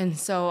 And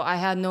so I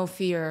had no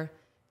fear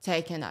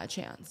taking that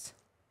chance.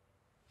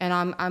 And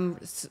I'm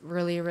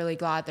really, really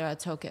glad that I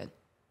took it.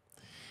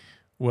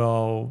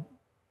 Well,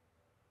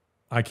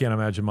 I can't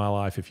imagine my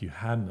life if you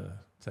hadn't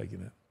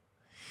taken it.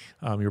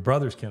 Your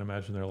brothers can't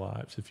imagine their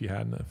lives if you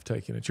hadn't have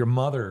taken it. Your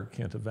mother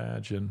can't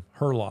imagine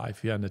her life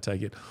if you hadn't have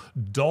taken it.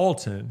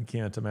 Dalton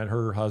can't imagine,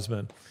 her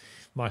husband,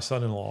 my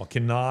son-in-law,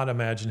 cannot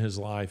imagine his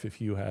life if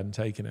you hadn't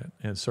taken it.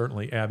 And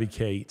certainly Abby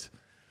Kate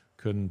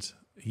couldn't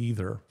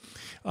either.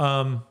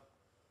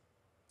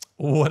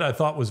 What I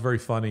thought was very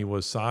funny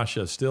was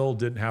Sasha still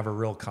didn't have a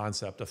real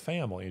concept of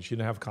family, and she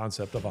didn't have a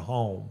concept of a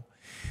home.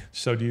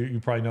 So you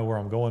probably know where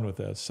I'm going with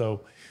this.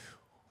 So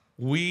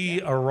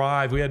we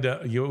arrived,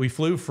 we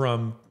flew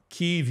from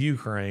Kyiv,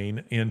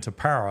 Ukraine into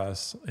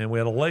Paris, and we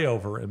had a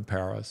layover in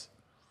Paris.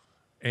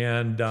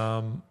 And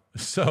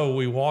so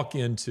we walk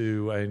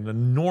into an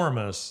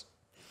enormous,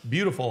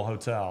 beautiful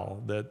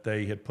hotel that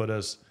they had put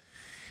us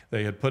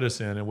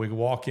in, and we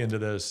walk into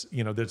this,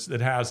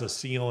 that has a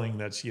ceiling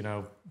that's,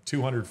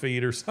 200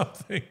 feet or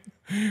something,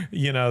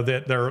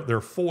 that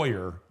their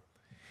foyer.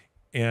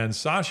 And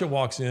Sasha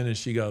walks in and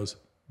she goes,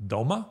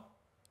 Doma,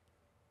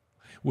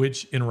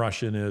 which in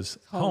Russian is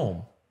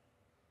home.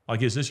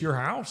 Like, is this your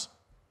house?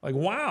 Like,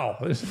 wow,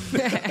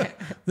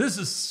 this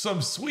is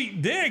some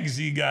sweet digs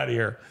you got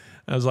here.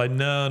 I was like,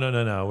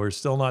 no. We're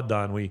still not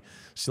done. We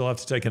still have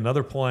to take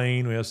another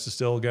plane. We have to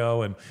still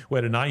go. And we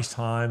had a nice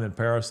time in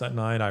Paris that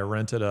night. I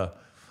rented a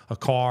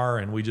car,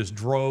 and we just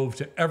drove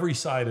to every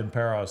site in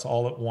Paris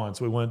all at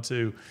once. We went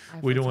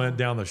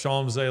down the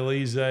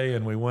Champs-Elysees,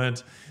 and we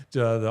went to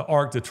the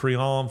Arc de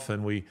Triomphe,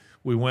 and we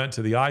went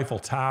to the Eiffel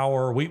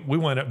Tower. We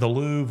went at the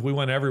Louvre. We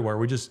went everywhere.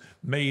 We just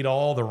made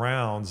all the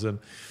rounds, and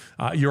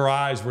your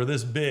eyes were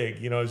this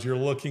big, as you're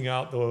looking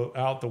out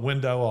the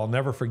window. I'll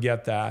never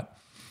forget that.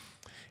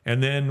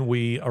 And then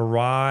we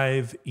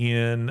arrive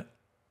in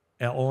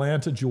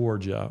Atlanta,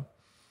 Georgia,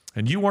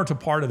 and you weren't a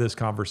part of this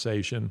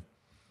conversation,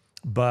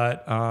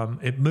 but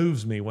it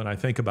moves me when I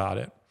think about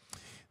it.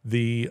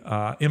 The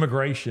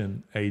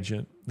immigration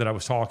agent that I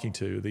was talking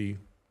to,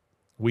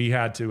 we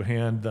had to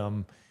hand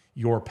them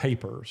your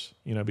papers,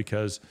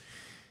 because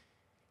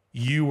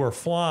you were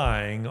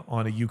flying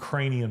on a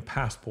Ukrainian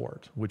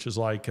passport, which is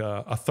like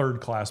a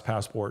third-class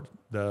passport.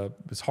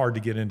 It's hard to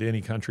get into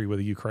any country with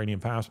a Ukrainian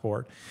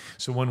passport.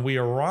 So when we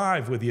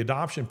arrive with the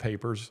adoption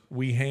papers,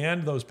 we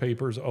hand those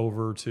papers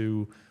over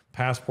to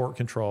passport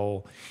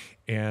control,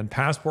 and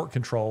passport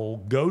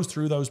control goes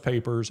through those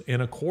papers,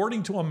 and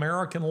according to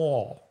American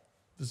law,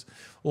 there's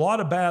a lot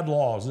of bad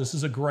laws. This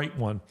is a great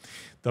one.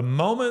 The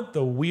moment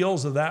the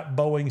wheels of that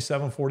Boeing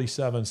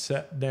 747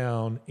 set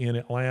down in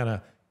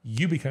Atlanta,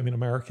 you become an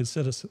American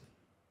citizen.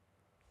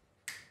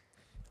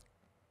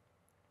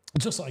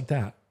 Just like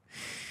that.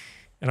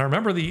 And I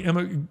remember the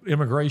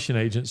immigration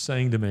agent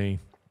saying to me,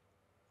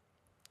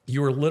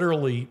 you were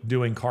literally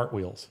doing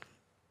cartwheels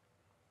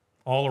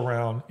all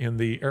around in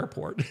the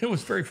airport. It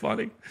was very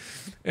funny.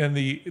 And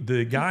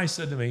the guy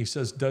said to me, he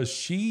says, does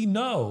she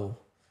know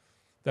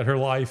that her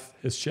life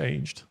has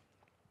changed?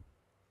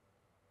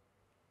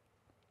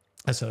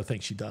 I said, I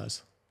think she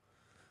does.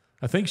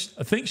 I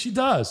think she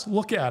does.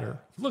 Look at her.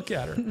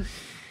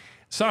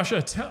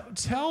 Sasha,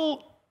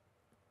 tell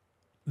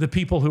the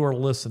people who are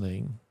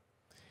listening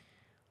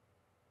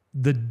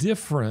the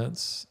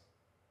difference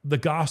the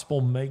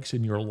gospel makes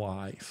in your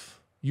life.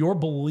 Your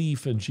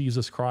belief in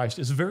Jesus Christ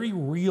is very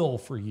real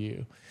for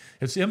you.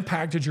 It's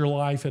impacted your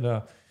life in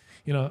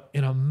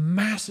a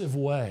massive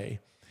way.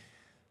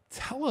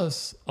 Tell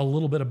us a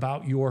little bit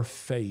about your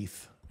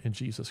faith in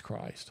Jesus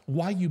Christ,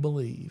 why you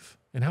believe,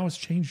 and how it's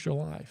changed your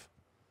life.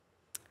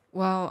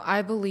 Well,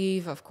 I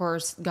believe, of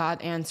course,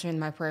 God answering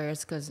my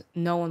prayers, because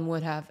no one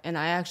would have. And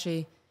I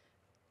actually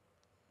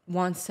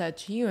once said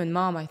to you and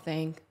Mom, I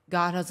think,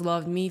 God has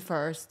loved me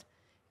first,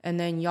 and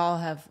then y'all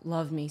have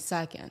loved me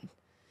second.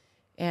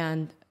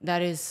 And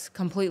that is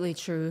completely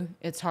true.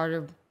 It's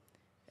hard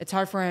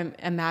for him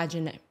to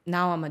imagine.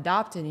 Now I'm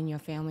adopted in your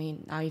family.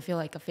 Now you feel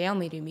like a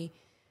family to me.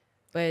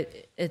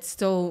 But it's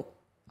still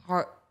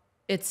hard.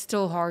 It's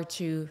still hard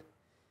to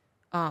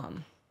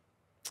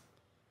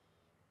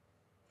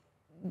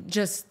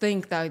just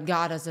think that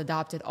God has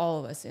adopted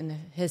all of us in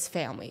his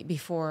family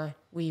before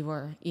we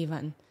were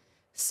even.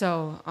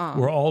 So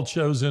we're all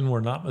chosen.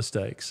 We're not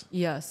mistakes.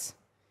 Yes.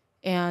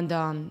 And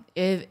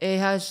it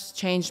has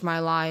changed my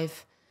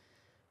life,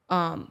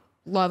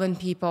 loving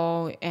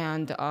people.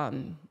 And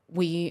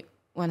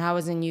when I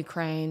was in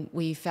Ukraine,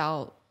 we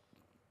felt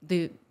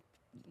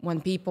when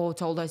people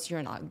told us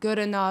you're not good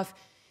enough,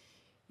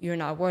 you're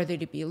not worthy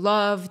to be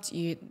loved.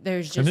 And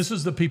this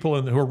is the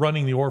people who are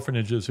running the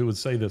orphanages who would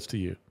say this to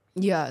you.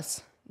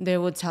 Yes, they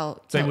would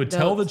tell. They would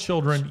tell the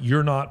children,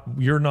 "You're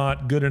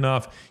not good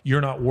enough.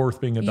 You're not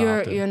worth being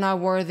adopted. You're not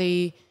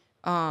worthy.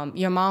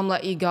 Your mom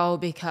let you go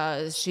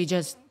because she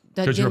just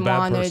that 'Cause you're a didn't bad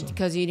want person. it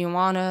because you didn't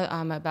want it.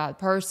 I'm a bad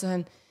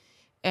person.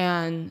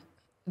 And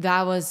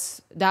that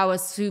was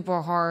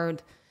super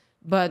hard.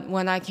 But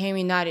when I came to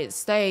United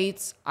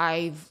States,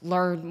 I've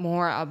learned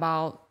more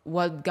about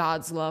what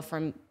God's love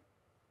from,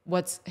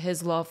 what's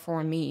his love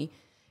for me.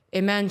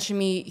 It meant to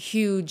me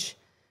huge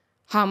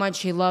how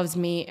much he loves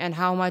me and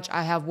how much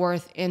I have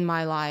worth in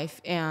my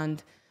life.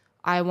 And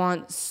I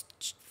want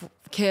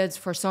kids,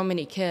 for so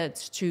many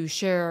kids, to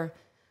share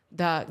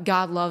that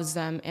God loves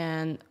them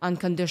and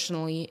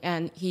unconditionally,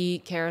 and he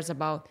cares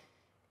about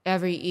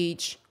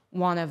each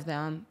one of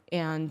them,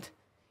 and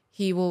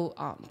he will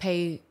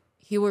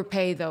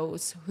repay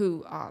those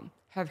who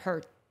have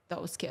hurt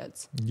those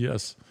kids.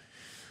 Yes.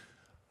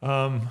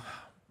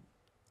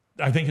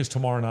 I think it's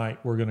tomorrow night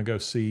we're going to go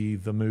see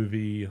the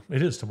movie.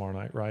 It is tomorrow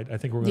night, right? I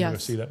think we're going to go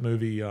see that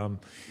movie,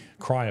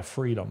 Cry of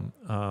Freedom.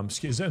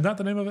 Is that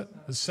the name of it?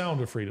 The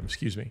Sound of Freedom,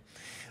 excuse me.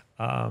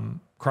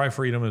 Cry of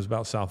Freedom is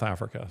about South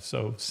Africa.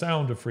 So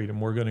Sound of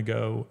Freedom, we're going to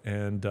go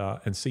and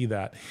see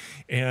that.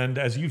 And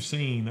as you've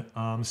seen,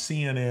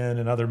 CNN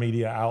and other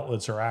media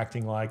outlets are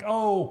acting like,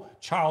 oh,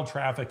 child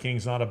trafficking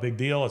is not a big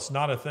deal. It's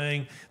not a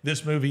thing.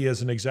 This movie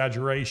is an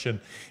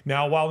exaggeration.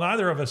 Now, while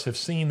neither of us have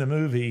seen the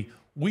movie,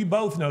 we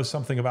both know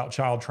something about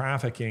child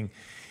trafficking.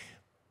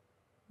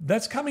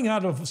 That's coming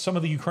out of some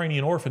of the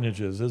Ukrainian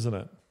orphanages, isn't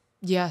it?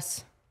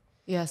 Yes,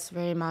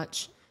 very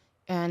much.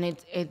 And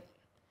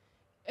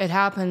it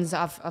happens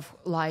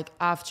like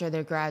after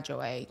they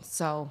graduate.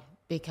 So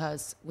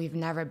because we've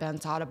never been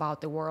taught about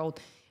the world,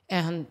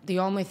 and the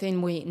only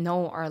thing we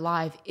know our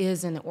life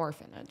is in the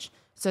orphanage.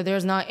 So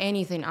there's not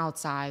anything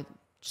outside.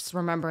 Just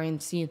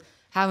remembering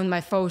having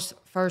my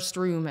first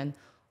room and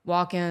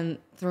walking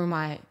through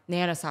my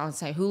Nana's house and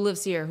say, who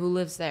lives here? Who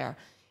lives there?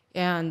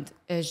 And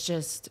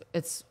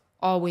it's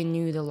all we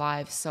knew the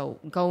life. So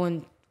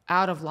going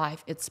out of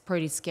life, it's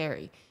pretty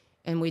scary,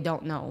 and we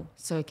don't know.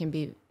 So it can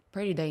be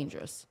pretty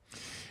dangerous.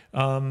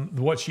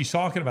 What she's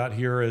talking about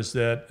here is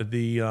that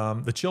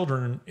the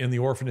children in the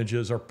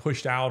orphanages are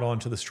pushed out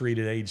onto the street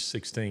at age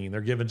 16.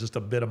 They're given just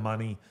a bit of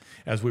money,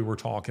 as we were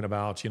talking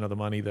about, the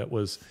money that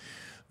was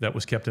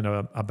kept in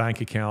a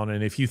bank account.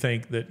 And if you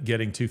think that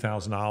getting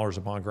 $2,000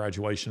 upon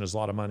graduation is a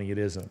lot of money, it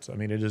isn't. I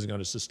mean, it isn't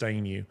going to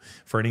sustain you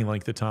for any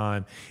length of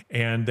time.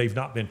 And they've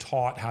not been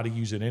taught how to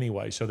use it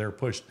anyway. So they're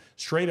pushed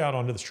straight out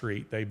onto the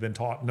street. They've been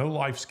taught no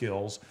life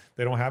skills.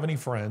 They don't have any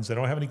friends. They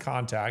don't have any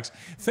contacts.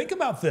 Think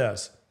about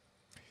this.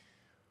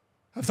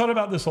 I've thought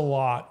about this a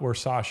lot where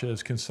Sasha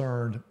is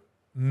concerned.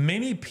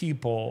 Many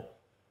people,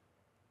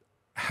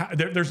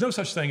 there's no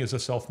such thing as a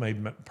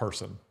self-made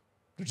person.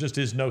 There just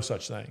is no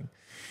such thing.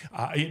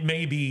 It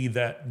may be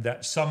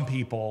that some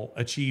people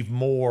achieve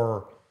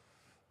more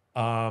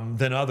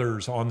than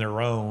others on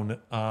their own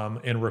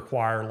and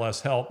require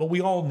less help, but we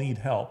all need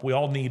help. We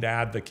all need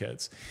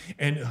advocates.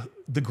 And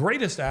the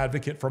greatest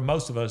advocate for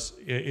most of us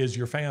is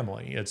your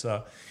family.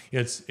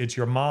 It's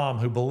your mom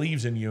who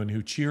believes in you and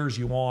who cheers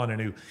you on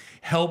and who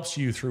helps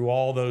you through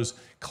all those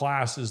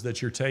classes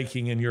that you're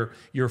taking, and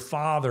your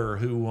father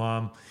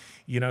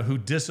who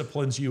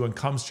disciplines you and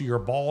comes to your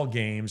ball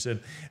games,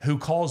 and who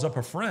calls up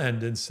a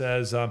friend and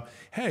says,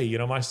 hey,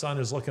 my son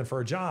is looking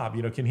for a job.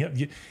 Can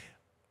he?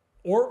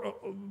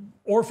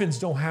 Orphans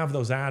don't have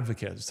those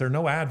advocates. There are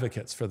no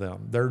advocates for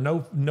them. There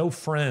are no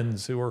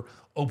friends who are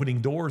opening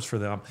doors for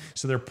them.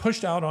 So they're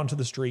pushed out onto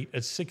the street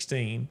at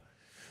 16.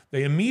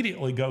 They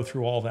immediately go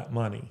through all that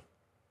money.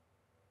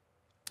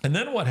 And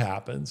then what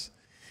happens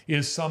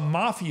is some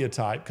mafia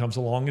type comes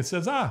along and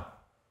says,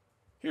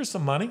 here's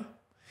some money.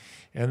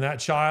 And that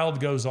child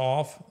goes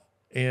off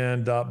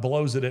and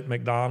blows it at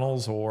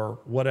McDonald's or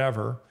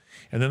whatever.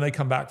 And then they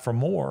come back for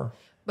more.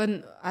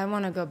 But I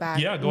want to go back.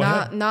 Yeah, go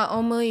ahead. Not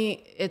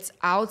only it's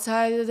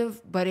outside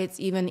but it's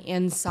even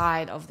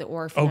inside of the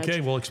orphanage.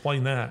 Okay, well,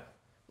 explain that.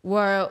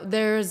 Where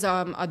there's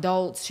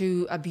adults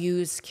who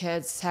abuse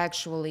kids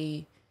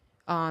sexually,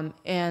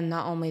 and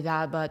not only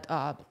that,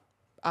 but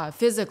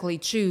physically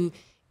too,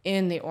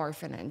 in the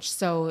orphanage.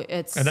 So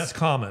and that's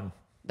common.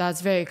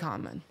 That's very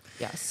common.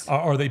 Yes.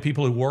 Are they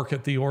people who work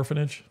at the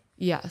orphanage?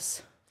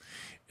 Yes.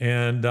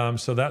 And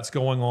so that's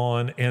going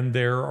on. And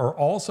there are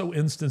also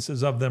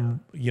instances of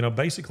them,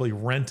 basically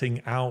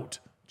renting out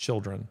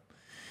children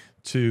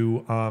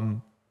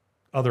to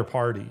other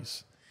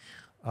parties.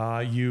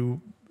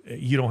 You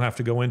don't have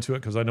to go into it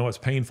because I know it's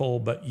painful,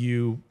 but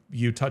you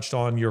touched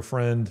on your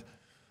friend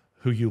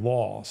who you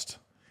lost,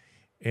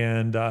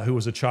 and who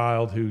was a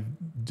child who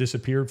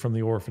disappeared from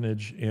the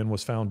orphanage and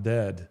was found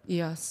dead.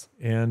 Yes.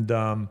 And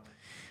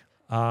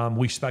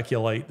we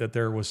speculate that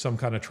there was some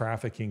kind of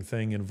trafficking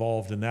thing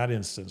involved in that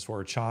instance,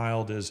 where a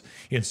child is,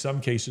 in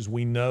some cases,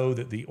 we know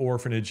that the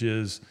orphanage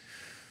is,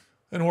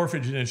 an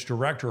orphanage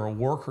director, a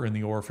worker in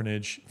the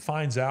orphanage,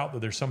 finds out that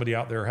there's somebody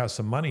out there who has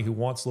some money who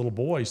wants little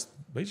boys.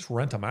 They just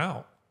rent them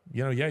out.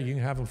 You can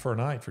have them for a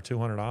night for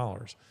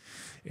 $200.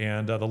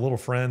 And the little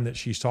friend that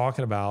she's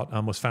talking about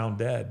was found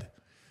dead.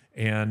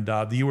 And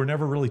you were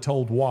never really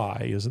told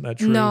why, isn't that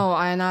true? No,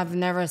 and I've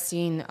never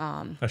seen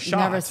a shot.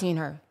 Never seen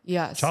her.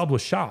 Yes. Child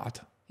was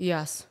shot.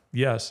 Yes.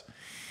 Yes.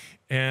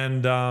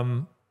 And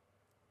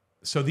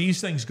So these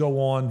things go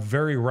on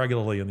very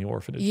regularly in the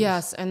orphanages.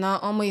 Yes, and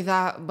not only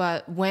that,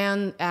 but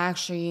when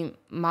actually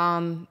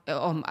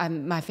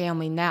my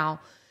family now,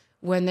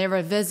 when they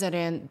were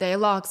visiting, they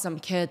locked some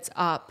kids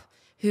up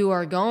who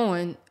are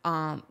going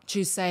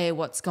to say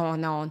what's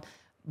going on,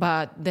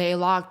 but they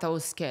locked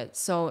those kids.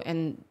 So,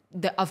 and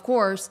of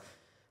course,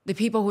 the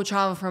people who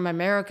travel from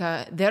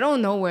America, they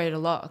don't know where to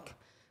look.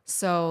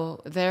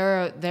 So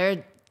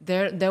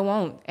they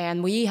won't.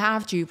 And we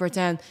have to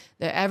pretend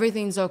that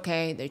everything's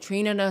okay. They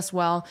treated us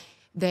well.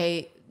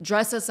 They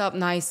dress us up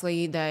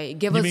nicely. They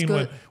give us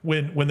good.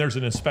 When there's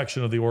an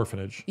inspection of the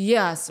orphanage?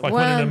 Yes. Like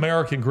when an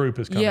American group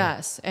is coming?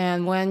 Yes.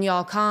 And when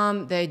y'all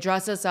come, they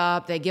dress us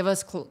up. They give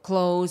us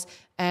clothes.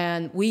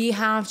 And we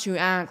have to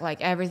act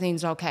like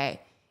everything's okay.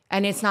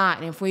 And it's not.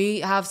 And if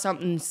we have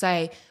something to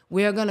say,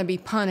 we're going to be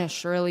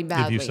punished really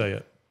badly. If you say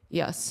it.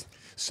 Yes.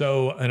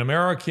 So an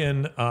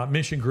American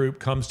mission group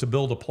comes to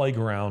build a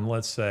playground,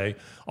 let's say.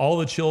 All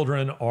the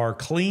children are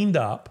cleaned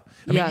up.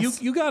 I mean,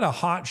 you got a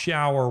hot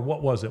shower,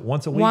 what was it,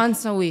 once a week?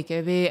 Once a week.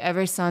 It'd be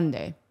every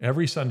Sunday.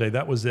 Every Sunday,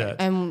 that was it.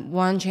 And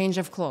one change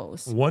of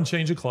clothes. One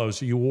change of clothes.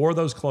 So you wore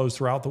those clothes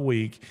throughout the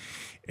week.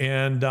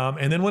 And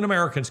then when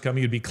Americans come,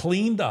 you'd be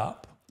cleaned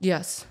up.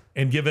 Yes.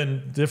 And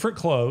given different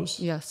clothes.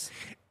 Yes.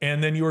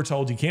 And then you were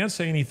told you can't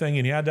say anything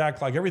and you had to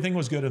act like everything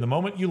was good. And the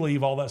moment you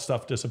leave, all that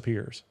stuff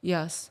disappears.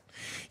 Yes.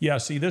 Yeah,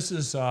 see, this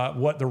is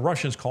what the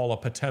Russians call a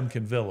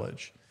Potemkin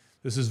village.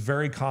 This is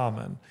very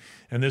common.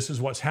 And this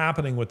is what's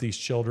happening with these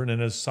children.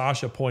 And as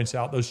Sasha points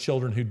out, those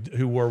children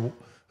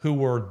who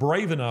were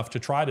brave enough to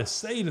try to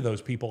say to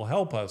those people,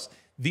 help us,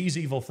 these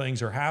evil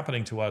things are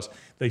happening to us,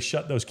 they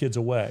shut those kids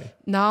away.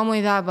 Not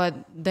only that, but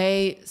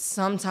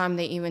sometimes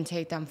they even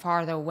take them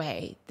farther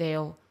away.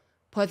 They'll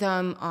put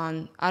them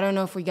on, I don't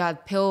know if we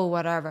got pill or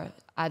whatever.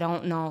 I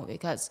don't know,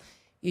 because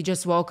you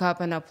just woke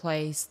up in a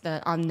place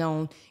that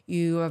unknown.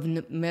 You are in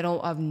the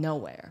middle of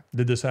nowhere.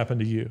 Did this happen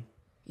to you?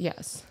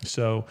 Yes.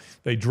 So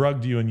they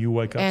drugged you and you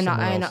wake up somewhere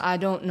else. And I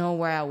don't know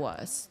where I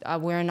was.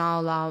 We're not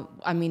allowed.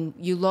 I mean,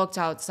 you looked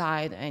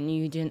outside and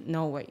you didn't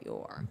know where you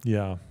were.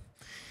 Yeah.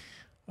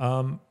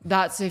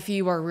 That's if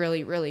you were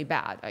really, really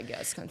bad, I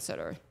guess,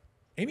 consider.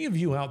 Any of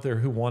you out there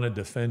who want to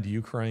defend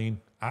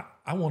Ukraine,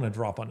 I want to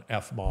drop an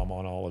F-bomb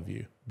on all of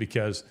you,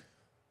 because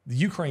the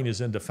Ukraine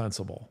is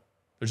indefensible.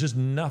 There's just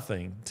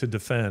nothing to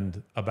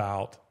defend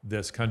about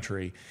this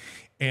country.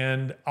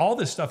 And all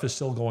this stuff is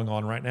still going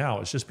on right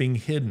now. It's just being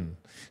hidden.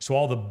 So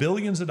all the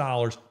billions of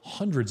dollars,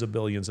 hundreds of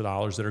billions of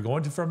dollars that are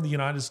going from the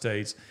United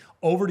States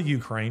over to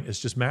Ukraine is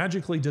just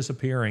magically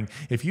disappearing.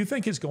 If you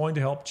think it's going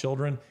to help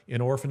children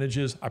in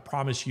orphanages, I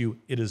promise you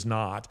it is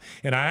not.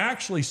 And I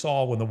actually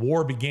saw when the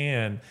war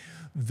began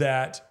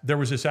that there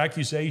was this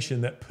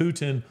accusation that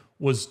Putin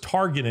was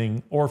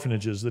targeting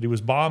orphanages, that he was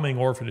bombing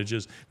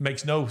orphanages.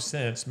 Makes no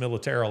sense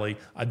militarily.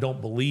 I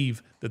don't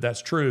believe that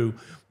that's true.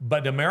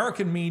 But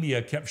American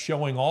media kept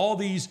showing all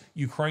these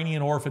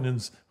Ukrainian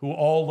orphans who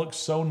all looked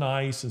so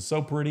nice and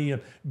so pretty,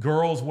 and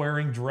girls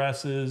wearing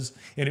dresses.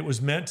 And it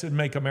was meant to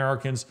make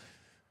Americans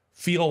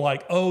feel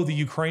like, oh, the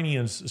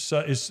Ukrainians,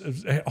 it's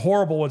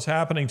horrible what's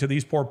happening to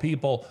these poor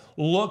people.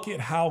 Look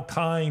at how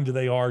kind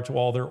they are to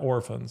all their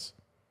orphans.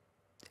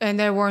 And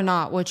they were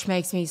not, which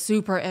makes me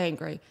super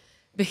angry,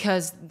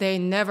 because they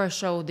never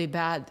show the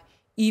bad,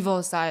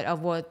 evil side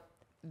of what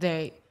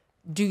they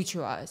do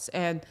to us.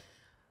 And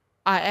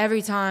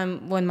every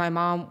time when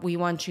we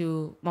went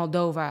to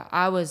Moldova,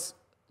 I was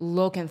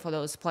looking for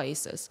those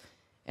places.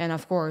 And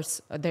of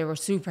course, they were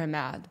super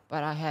mad,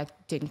 but I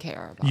didn't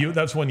care about it.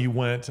 That's when you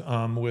went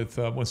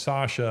with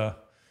Sasha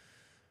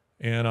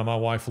and my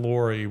wife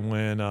Lori,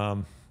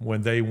 when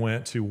they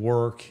went to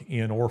work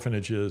in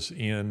orphanages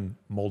in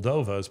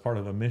Moldova as part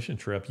of a mission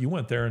trip. You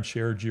went there and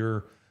shared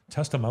your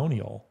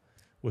testimonial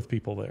with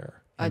people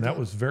there. And that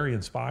was very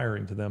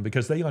inspiring to them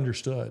because they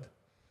understood.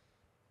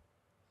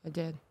 I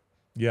did.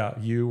 Yeah,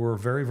 you were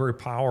very, very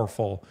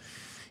powerful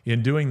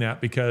in doing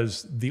that,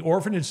 because the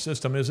orphanage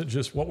system isn't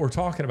just what we're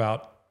talking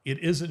about. It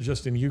isn't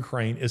just in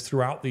Ukraine. It's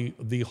throughout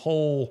the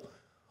whole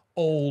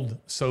old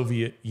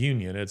Soviet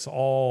Union. It's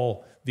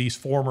all these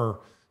former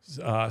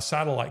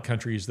satellite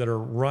countries that are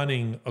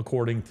running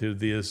according to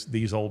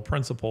these old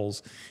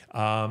principles.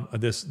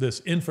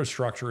 This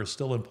infrastructure is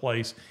still in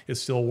place. It's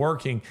still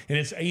working, and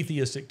it's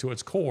atheistic to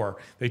its core.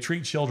 They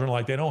treat children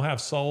like they don't have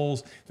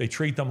souls. They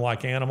treat them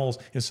like animals.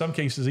 In some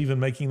cases,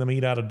 even making them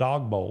eat out of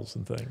dog bowls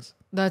and things.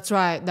 That's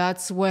right.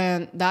 That's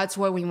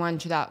where we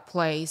went to that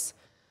place,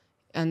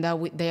 and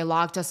they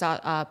locked us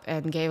up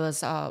and gave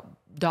us a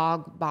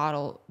dog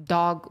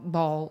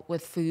bowl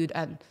with food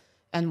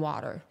and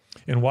water.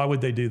 And why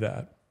would they do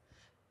that?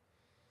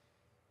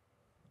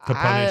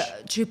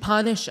 To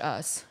punish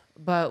us,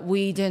 but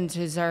we didn't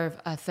deserve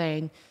a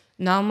thing.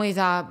 Not only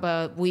that,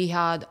 but we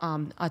had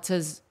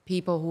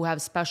people who have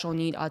special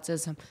need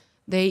autism.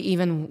 They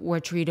even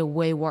were treated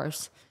way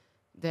worse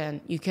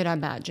than you could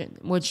imagine.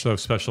 So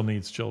special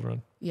needs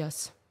children.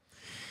 Yes.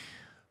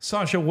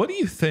 Sasha, what do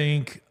you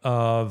think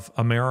of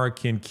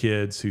American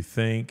kids who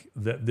think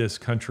that this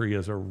country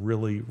is a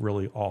really,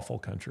 really awful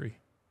country?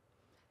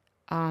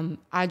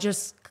 I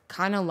just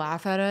kind of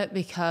laugh at it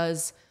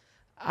because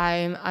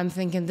I'm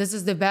thinking this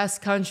is the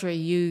best country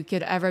you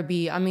could ever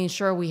be. I mean,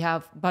 sure, we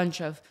have a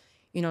bunch of,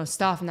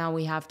 stuff now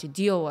we have to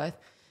deal with,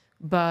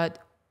 but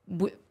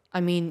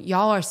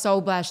y'all are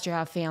so blessed to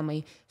have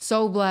family,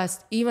 so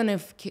blessed. Even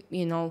if,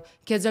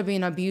 kids are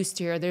being abused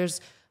here,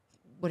 there's,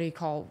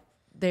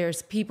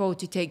 there's people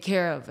to take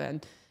care of,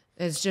 and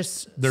it's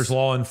just... There's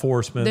law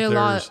enforcement,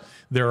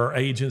 there are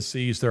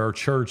agencies, there are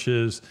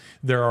churches,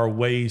 there are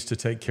ways to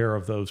take care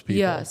of those people.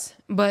 Yes,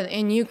 but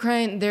in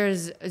Ukraine,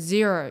 there's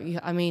zero.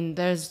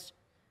 There's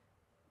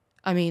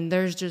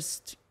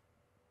just...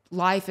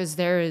 Life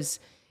is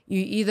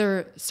you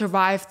either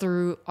survive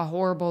through a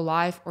horrible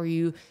life or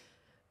you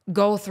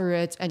go through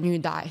it and you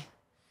die.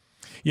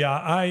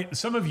 Yeah,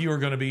 some of you are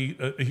going to be,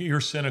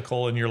 you're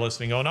cynical and you're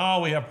listening, going,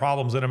 oh, we have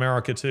problems in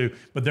America too,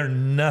 but they're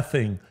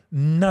nothing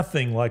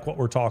like what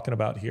we're talking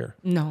about here.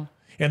 No.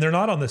 And they're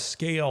not on the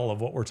scale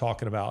of what we're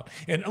talking about.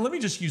 And let me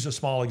just use a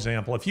small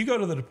example. If you go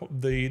to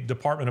the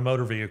Department of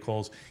Motor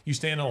Vehicles, you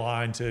stand in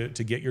line to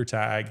get your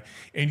tag,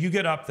 and you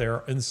get up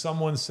there and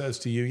someone says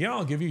to you, yeah,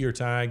 I'll give you your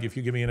tag if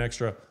you give me an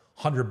extra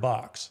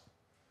 $100.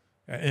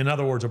 In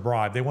other words, a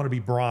bribe. They want to be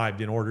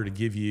bribed in order to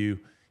give you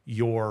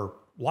your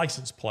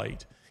license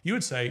plate. You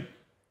would say,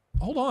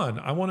 hold on,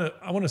 I want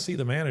to see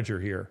the manager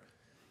here.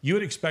 You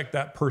would expect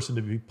that person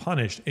to be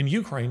punished. In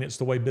Ukraine, it's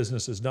the way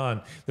business is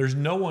done. There's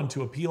no one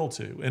to appeal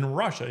to. In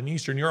Russia, in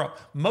Eastern Europe,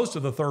 most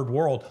of the third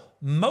world,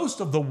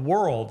 most of the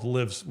world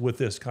lives with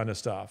this kind of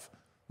stuff.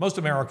 Most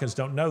Americans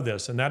don't know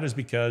this, and that is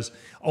because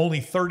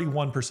only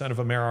 31% of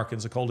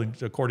Americans, according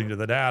to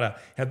the data,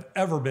 have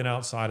ever been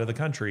outside of the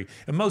country.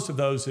 And most of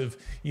those have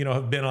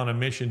been on a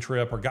mission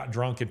trip or got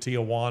drunk in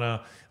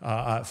Tijuana,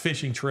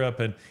 fishing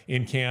trip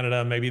in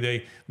Canada. Maybe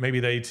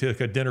they took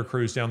a dinner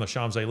cruise down the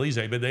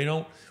Champs-Élysées, but they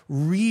don't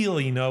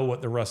really know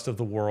what the rest of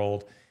the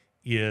world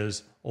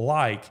is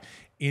like.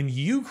 In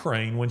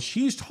Ukraine, when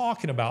she's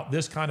talking about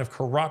this kind of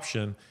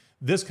corruption,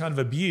 this kind of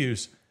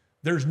abuse,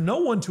 there's no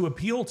one to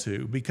appeal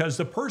to because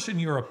the person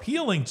you're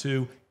appealing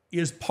to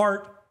is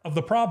part of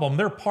the problem.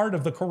 They're part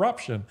of the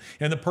corruption.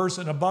 And the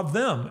person above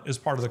them is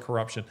part of the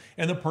corruption.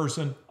 And the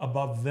person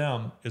above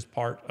them is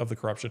part of the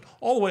corruption.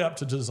 All the way up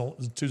to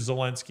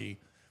Zelensky.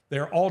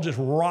 They're all just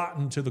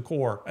rotten to the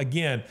core.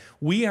 Again,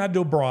 we had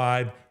to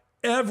bribe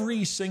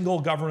every single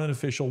government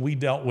official we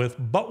dealt with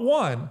but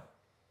one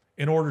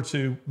in order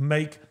to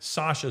make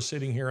Sasha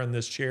sitting here in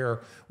this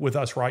chair with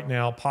us right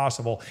now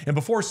possible. And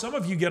before some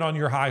of you get on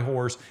your high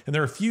horse, and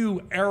there are a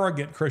few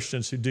arrogant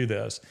Christians who do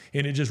this,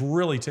 and it just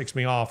really ticks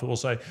me off, who will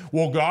say,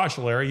 well, gosh,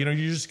 Larry, you're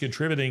just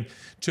contributing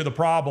to the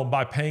problem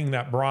by paying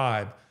that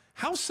bribe.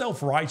 How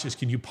self-righteous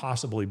can you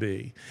possibly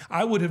be?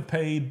 I would have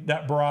paid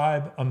that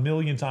bribe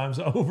 1,000,000 times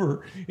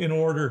over in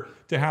order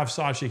to have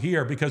Sasha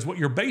here, because what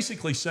you're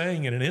basically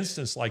saying in an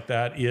instance like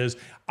that is,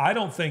 I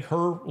don't think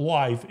her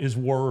life is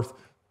worth...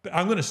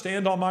 I'm going to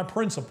stand on my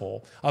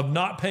principle of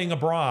not paying a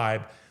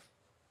bribe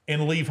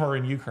and leave her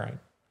in Ukraine,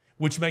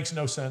 which makes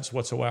no sense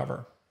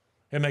whatsoever.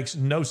 It makes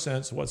no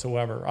sense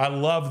whatsoever. I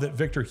love that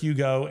Victor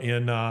Hugo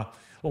in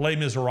Les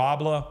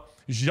Miserables,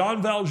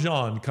 Jean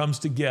Valjean comes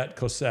to get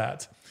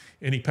Cosette,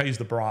 and he pays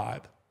the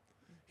bribe.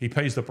 He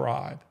pays the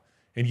bribe,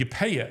 and you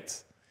pay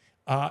it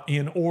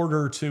in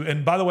order to,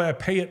 and by the way, I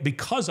pay it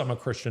because I'm a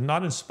Christian,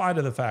 not in spite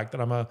of the fact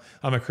that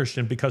I'm a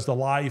Christian, because the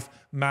life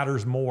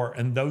matters more,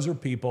 and those are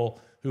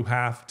people who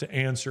have to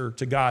answer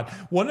to God.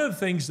 One of the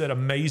things that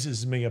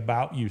amazes me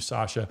about you,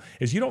 Sasha,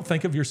 is you don't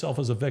think of yourself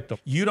as a victim.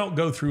 You don't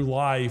go through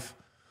life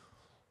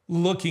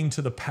looking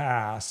to the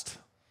past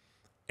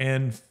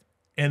and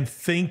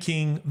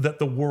thinking that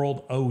the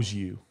world owes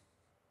you.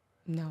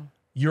 No.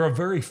 You're a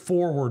very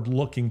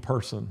forward-looking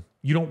person.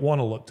 You don't want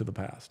to look to the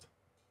past.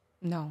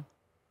 No.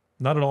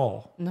 Not at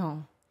all.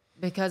 No,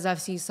 because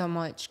I've seen so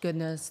much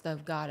goodness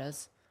that God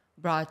has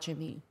brought to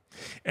me.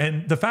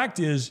 And the fact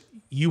is,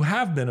 you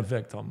have been a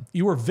victim.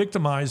 You were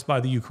victimized by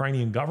the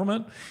Ukrainian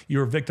government. You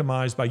were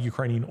victimized by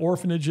Ukrainian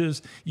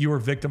orphanages. You were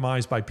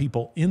victimized by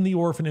people in the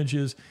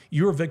orphanages.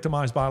 You were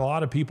victimized by a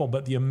lot of people.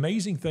 But the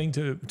amazing thing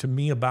to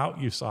me about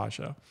you,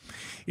 Sasha,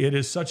 it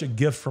is such a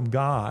gift from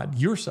God.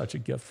 You're such a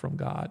gift from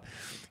God,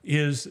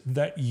 is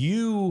that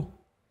you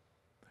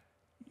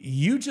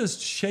just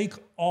shake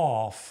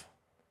off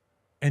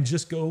and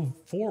just go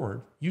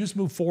forward. You just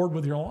move forward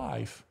with your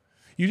life.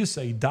 You just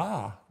say,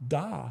 da,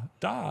 da,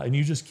 da, and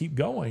you just keep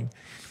going.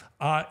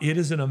 It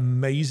is an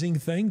amazing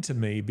thing to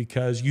me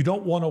because you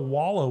don't want to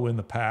wallow in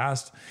the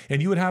past,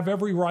 and you would have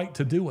every right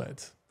to do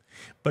it,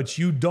 but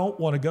you don't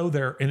want to go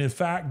there. And in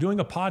fact, doing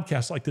a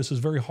podcast like this is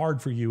very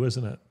hard for you,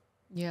 isn't it?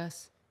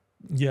 Yes.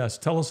 Yes.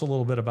 Tell us a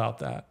little bit about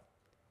that.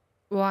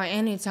 Well,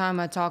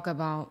 anytime I talk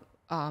about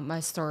my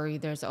story,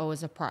 there's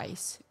always a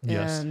price.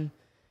 Yes. And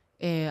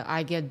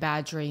I get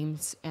bad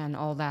dreams and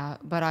all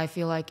that, but I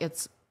feel like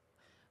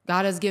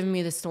God has given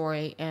me the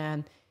story,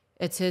 and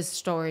it's his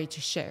story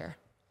to share.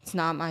 It's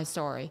not my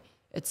story.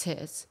 It's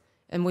his.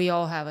 And we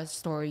all have a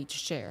story to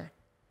share.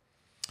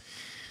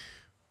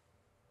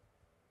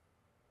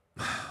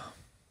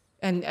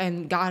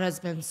 And God has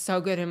been so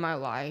good in my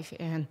life.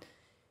 And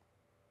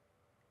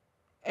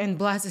and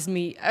blesses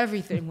me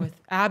everything with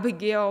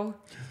Abigail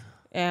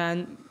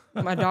and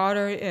my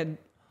daughter. And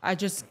I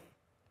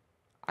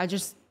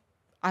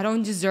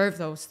don't deserve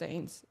those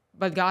things,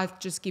 but God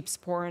just keeps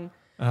pouring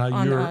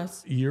on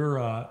us.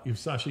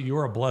 Sasha,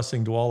 you're a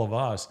blessing to all of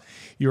us.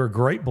 You're a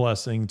great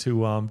blessing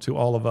to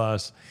all of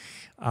us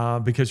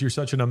because you're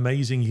such an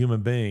amazing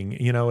human being.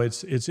 You know,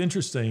 it's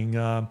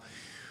interesting.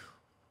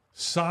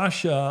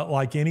 Sasha,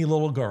 like any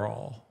little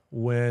girl,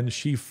 when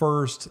she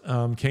first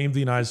came to the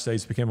United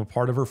States, became a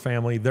part of her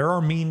family. There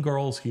are mean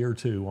girls here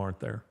too, aren't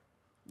there?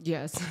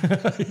 Yes.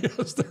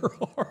 Yes, there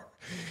are.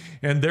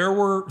 And there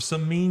were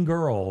some mean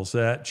girls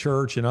at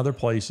church and other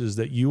places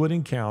that you would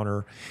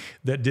encounter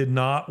that did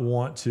not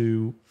want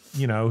to,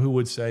 you know, who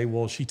would say,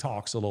 well, she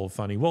talks a little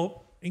funny.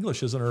 Well,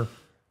 English isn't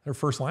her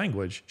first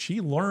language.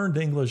 She learned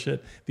English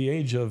at the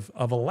age of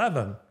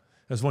 11.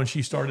 That's when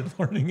she started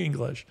learning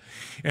English.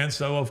 And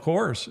so, of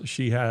course,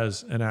 she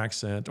has an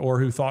accent, or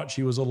who thought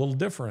she was a little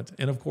different.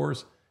 And of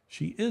course,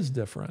 she is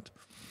different.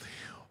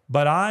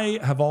 But I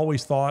have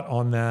always thought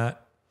on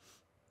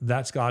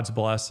that's God's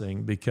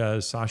blessing,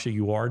 because Sasha,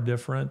 you are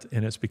different.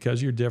 And it's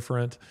because you're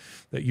different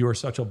that you are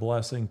such a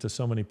blessing to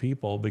so many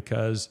people,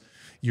 because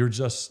you're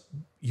just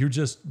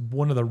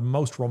one of the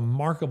most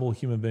remarkable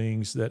human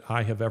beings that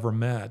I have ever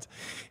met.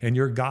 And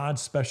you're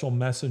God's special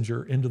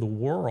messenger into the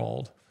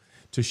world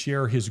to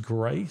share his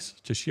grace,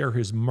 to share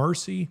his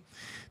mercy,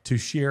 to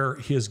share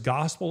his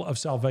gospel of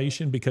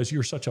salvation, because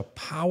you're such a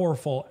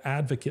powerful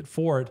advocate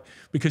for it,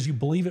 because you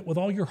believe it with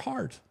all your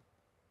heart.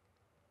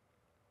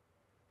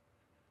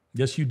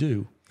 Yes, you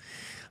do.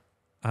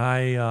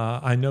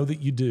 I know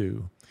that you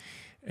do.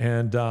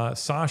 And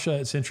Sasha,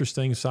 it's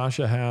interesting.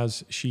 Sasha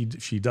she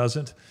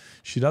doesn't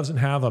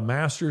have a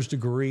master's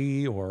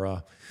degree or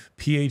a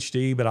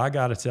PhD, but I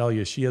got to tell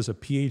you, she has a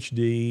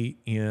PhD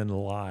in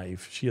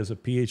life. She has a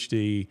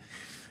PhD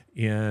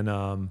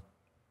in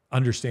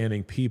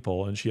understanding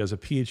people, and she has a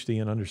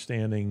PhD in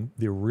understanding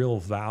the real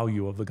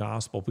value of the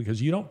gospel,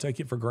 because you don't take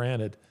it for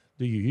granted,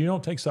 do you? You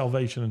don't take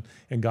salvation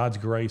and God's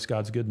grace,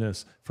 God's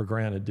goodness for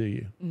granted, do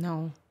you?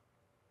 No.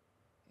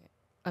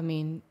 I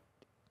mean,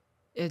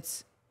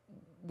 it's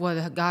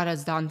what God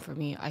has done for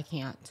me. I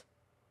can't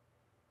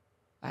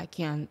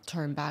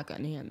turn back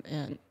on him.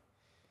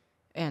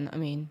 And I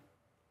mean,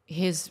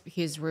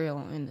 he's real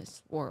in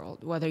this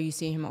world, whether you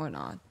see him or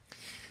not.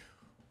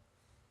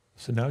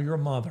 So now you're a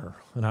mother,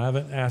 and I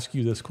haven't asked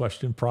you this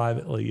question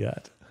privately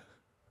yet.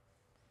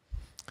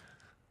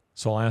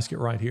 So I'll ask it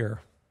right here.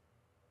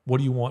 What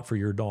do you want for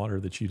your daughter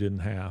that you didn't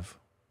have?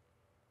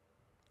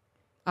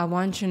 I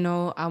want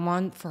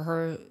for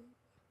her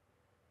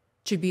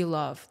to be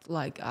loved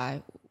like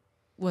I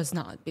was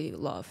not being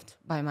loved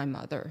by my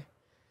mother.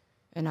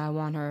 And I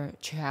want her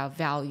to have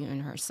value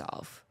in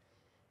herself.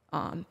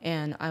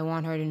 And I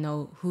want her to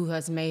know who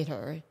has made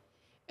her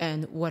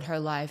and what her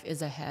life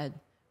is ahead,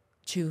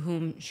 to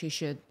whom she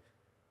should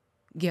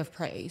give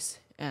praise,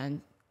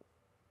 and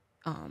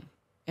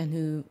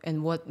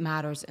what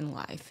matters in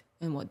life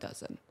and what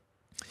doesn't.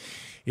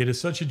 It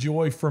is such a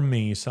joy for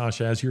me,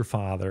 Sasha, as your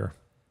father,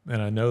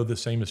 and I know the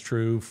same is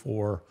true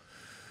for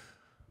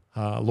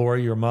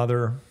Lori, your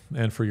mother,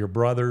 and for your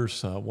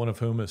brothers, one of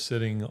whom is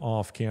sitting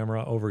off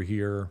camera over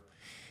here,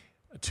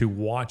 to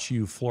watch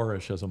you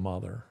flourish as a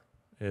mother.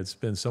 It's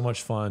been so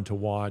much fun to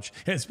watch.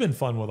 It's been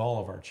fun with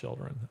all of our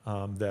children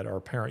that are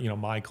parent. You know,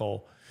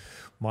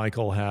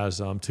 Michael has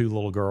 2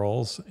 little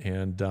girls,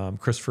 and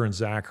Christopher and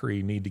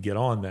Zachary need to get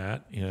on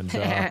that.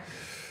 And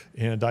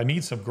and I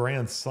need some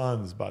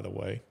grandsons, by the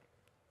way.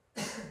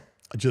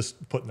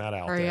 Just putting that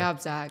out there. Hurry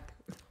up, Zach.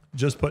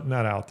 Just putting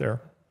that out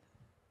there.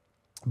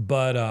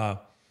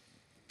 But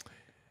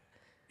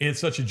it's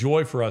such a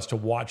joy for us to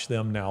watch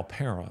them now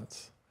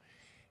parents.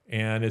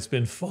 And it's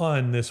been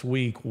fun this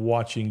week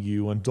watching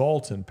you and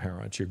Dalton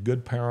parents. You're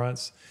good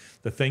parents.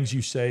 The things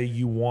you say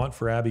you want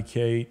for Abby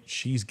Kate,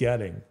 she's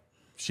getting.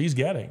 She is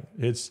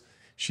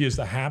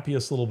the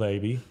happiest little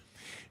baby.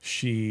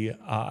 She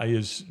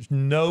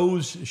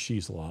knows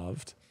she's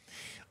loved.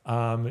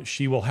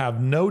 She will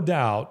have no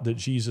doubt that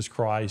Jesus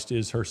Christ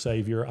is her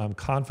Savior. I'm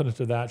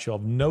confident of that. She'll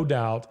have no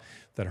doubt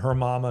that her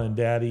mama and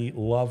daddy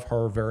love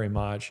her very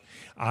much.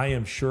 I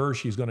am sure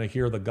she's going to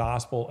hear the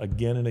gospel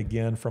again and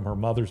again from her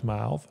mother's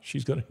mouth.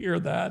 She's going to hear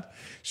that.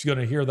 She's going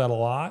to hear that a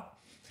lot.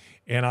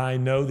 And I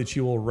know that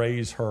you will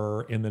raise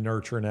her in the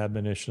nurture and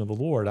admonition of the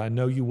Lord. I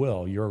know you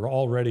will. You're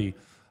already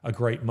a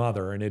great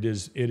mother. And it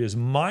is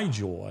my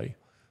joy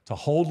to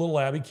hold little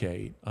Abby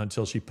Kate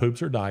until she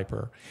poops her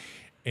diaper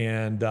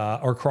and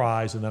or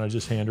cries, and then I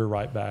just hand her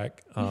right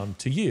back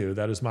to you.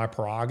 That is my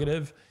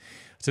prerogative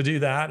to do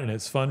that, and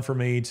it's fun for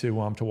me to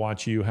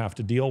watch you have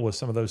to deal with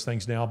some of those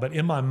things now. But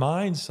in my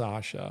mind,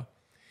 Sasha,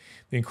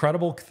 the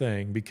incredible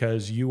thing,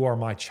 because you are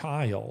my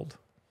child,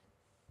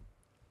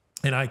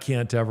 and I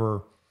can't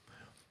ever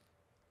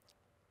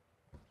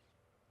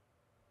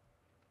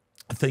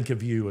think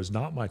of you as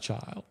not my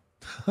child.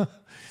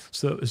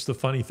 So it's the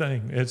funny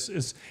thing.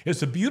 It's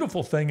a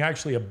beautiful thing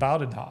actually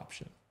about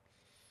adoption.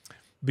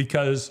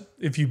 Because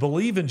if you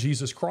believe in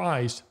Jesus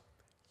Christ,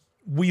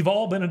 we've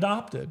all been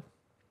adopted.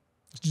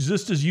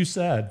 Just as you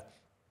said,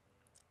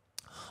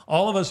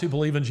 all of us who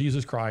believe in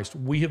Jesus Christ,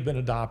 we have been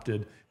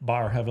adopted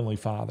by our Heavenly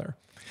Father.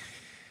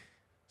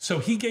 So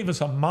he gave us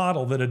a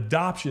model that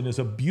adoption is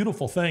a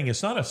beautiful thing.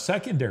 It's not a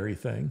secondary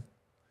thing.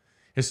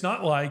 It's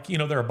not like,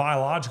 there are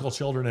biological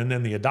children and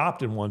then the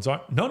adopted ones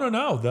aren't.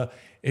 No.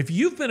 If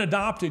you've been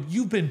adopted,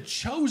 you've been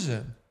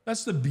chosen.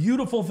 That's the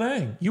beautiful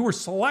thing. You were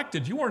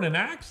selected. You weren't an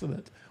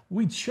accident.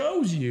 We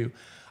chose you.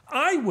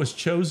 I was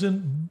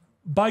chosen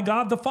by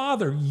God the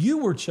Father. You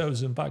were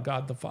chosen by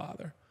God the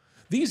Father.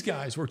 These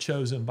guys were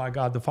chosen by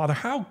God the Father.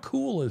 How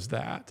cool is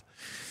that?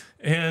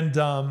 And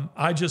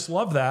I just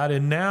love that.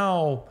 And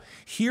now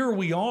here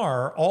we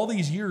are all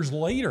these years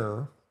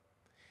later,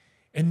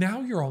 and now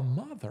you're a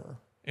mother.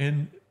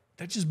 And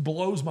that just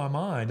blows my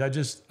mind. I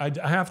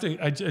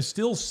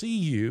still see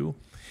you.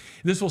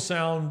 This will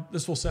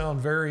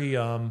sound very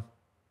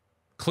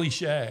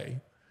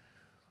cliche,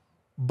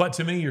 but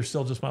to me, you're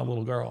still just my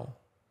little girl.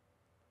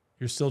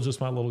 You're still just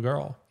my little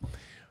girl.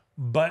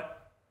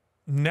 But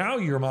now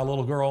you're my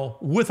little girl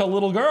with a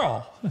little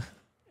girl.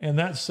 And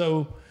that's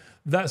so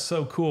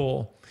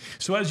cool.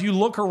 So as you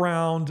look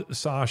around,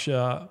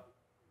 Sasha,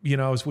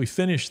 as we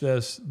finish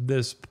this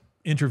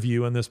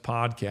interview and this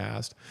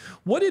podcast,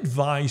 what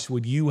advice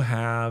would you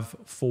have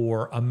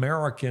for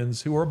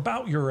Americans who are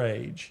about your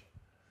age,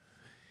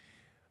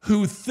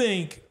 who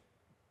think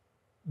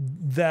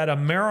that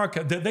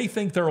they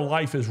think their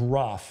life is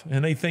rough,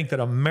 and they think that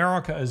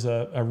America is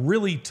a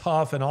really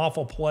tough and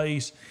awful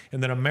place,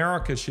 and that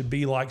America should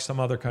be like some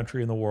other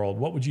country in the world?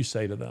 What would you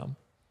say to them?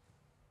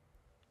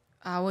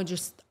 I would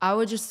just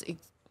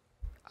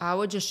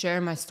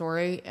share my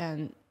story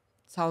and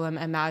tell them,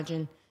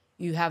 imagine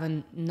you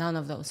having none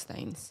of those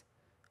things.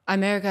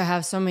 America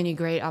has so many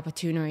great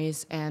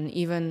opportunities, and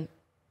even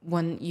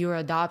when you were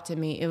adopted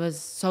me, it was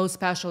so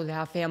special to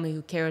have family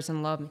who cares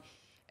and love me,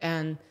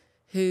 and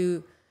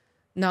who,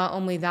 not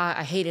only that,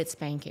 I hated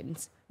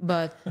spankings,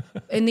 but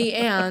in the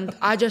end,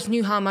 I just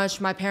knew how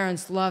much my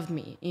parents loved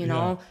me,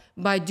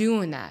 by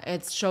doing that.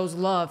 It shows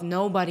love.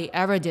 Nobody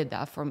ever did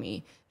that for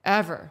me,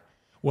 ever.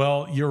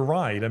 Well, you're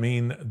right. I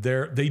mean,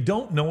 they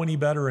don't know any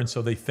better, and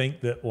so they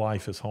think that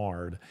life is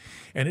hard.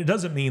 And it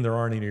doesn't mean there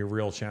aren't any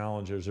real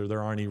challenges or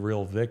there aren't any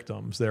real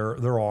victims.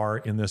 There are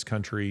in this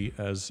country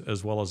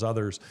as well as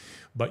others.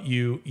 But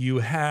you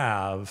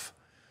have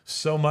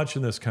so much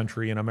in this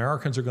country, and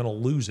Americans are going to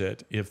lose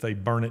it if they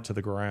burn it to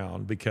the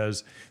ground,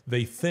 because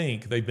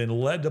they've been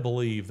led to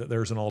believe that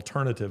there's an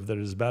alternative that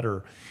is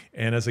better.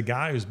 And as a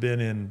guy who's been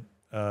in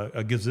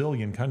a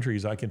gazillion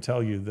countries, I can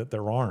tell you that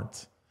there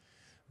aren't.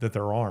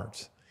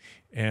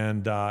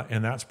 And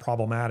that's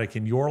problematic.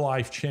 And your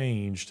life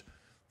changed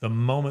the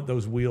moment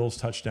those wheels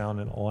touched down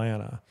in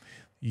Atlanta.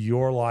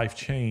 Your life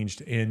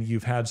changed, and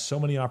you've had so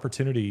many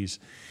opportunities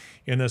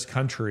in this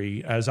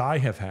country, as I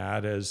have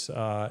had, as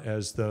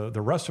the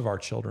rest of our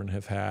children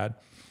have had,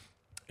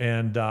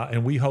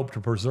 and we hope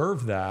to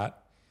preserve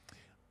that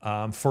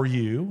for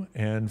you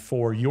and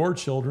for your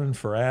children,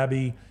 for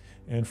Abby,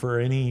 and for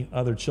any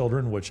other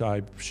children, which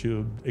I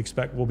should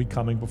expect will be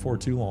coming before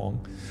too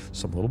long,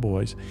 some little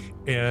boys,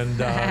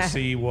 and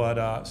see what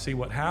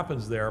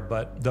happens there.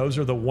 But those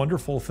are the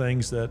wonderful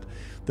things that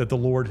the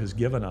Lord has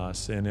given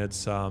us, and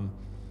it's the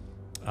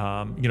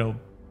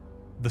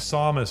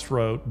psalmist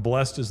wrote,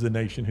 "Blessed is the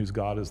nation whose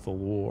God is the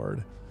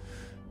Lord."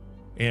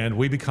 And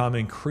we become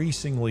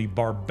increasingly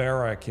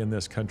barbaric in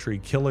this country,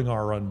 killing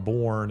our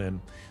unborn, and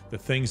the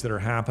things that are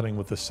happening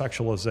with the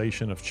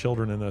sexualization of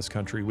children in this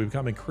country. We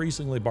become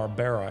increasingly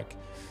barbaric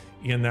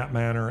in that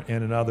manner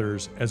and in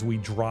others as we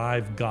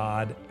drive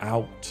God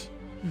out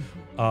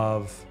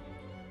of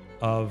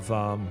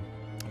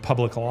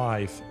public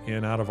life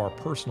and out of our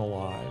personal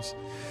lives.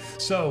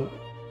 So,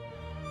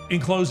 in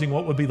closing,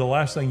 what would be the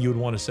last thing you would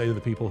want to say to the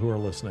people who are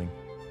listening?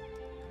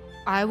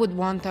 I would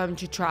want them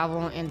to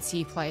travel and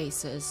see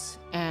places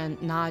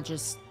and not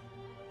just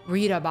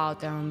read about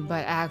them,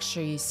 but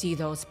actually see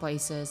those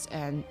places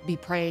and be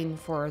praying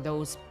for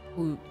those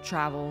who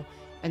travel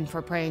and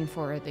for praying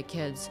for the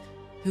kids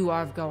who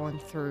are going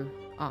through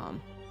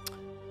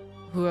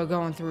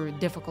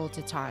difficult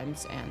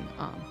times, and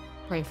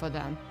pray for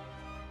them.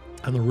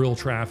 And the real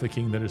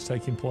trafficking that is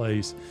taking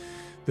place,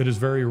 that is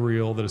very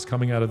real, that is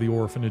coming out of the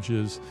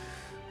orphanages,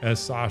 as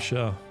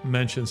Sasha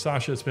mentioned.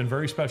 Sasha, it's been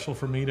very special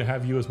for me to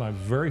have you as my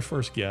very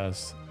first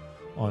guest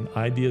on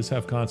Ideas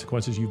Have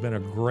Consequences. You've been a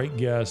great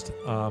guest.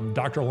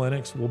 Dr.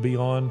 Lennox will be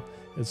on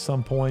at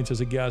some point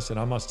as a guest, and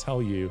I must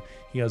tell you,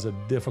 he has a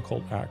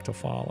difficult act to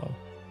follow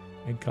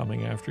in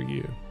coming after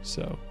you.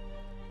 So,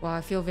 well,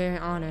 I feel very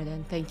honored,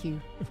 and thank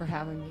you for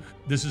having me.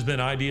 This has been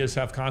Ideas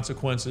Have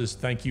Consequences.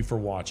 Thank you for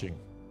watching.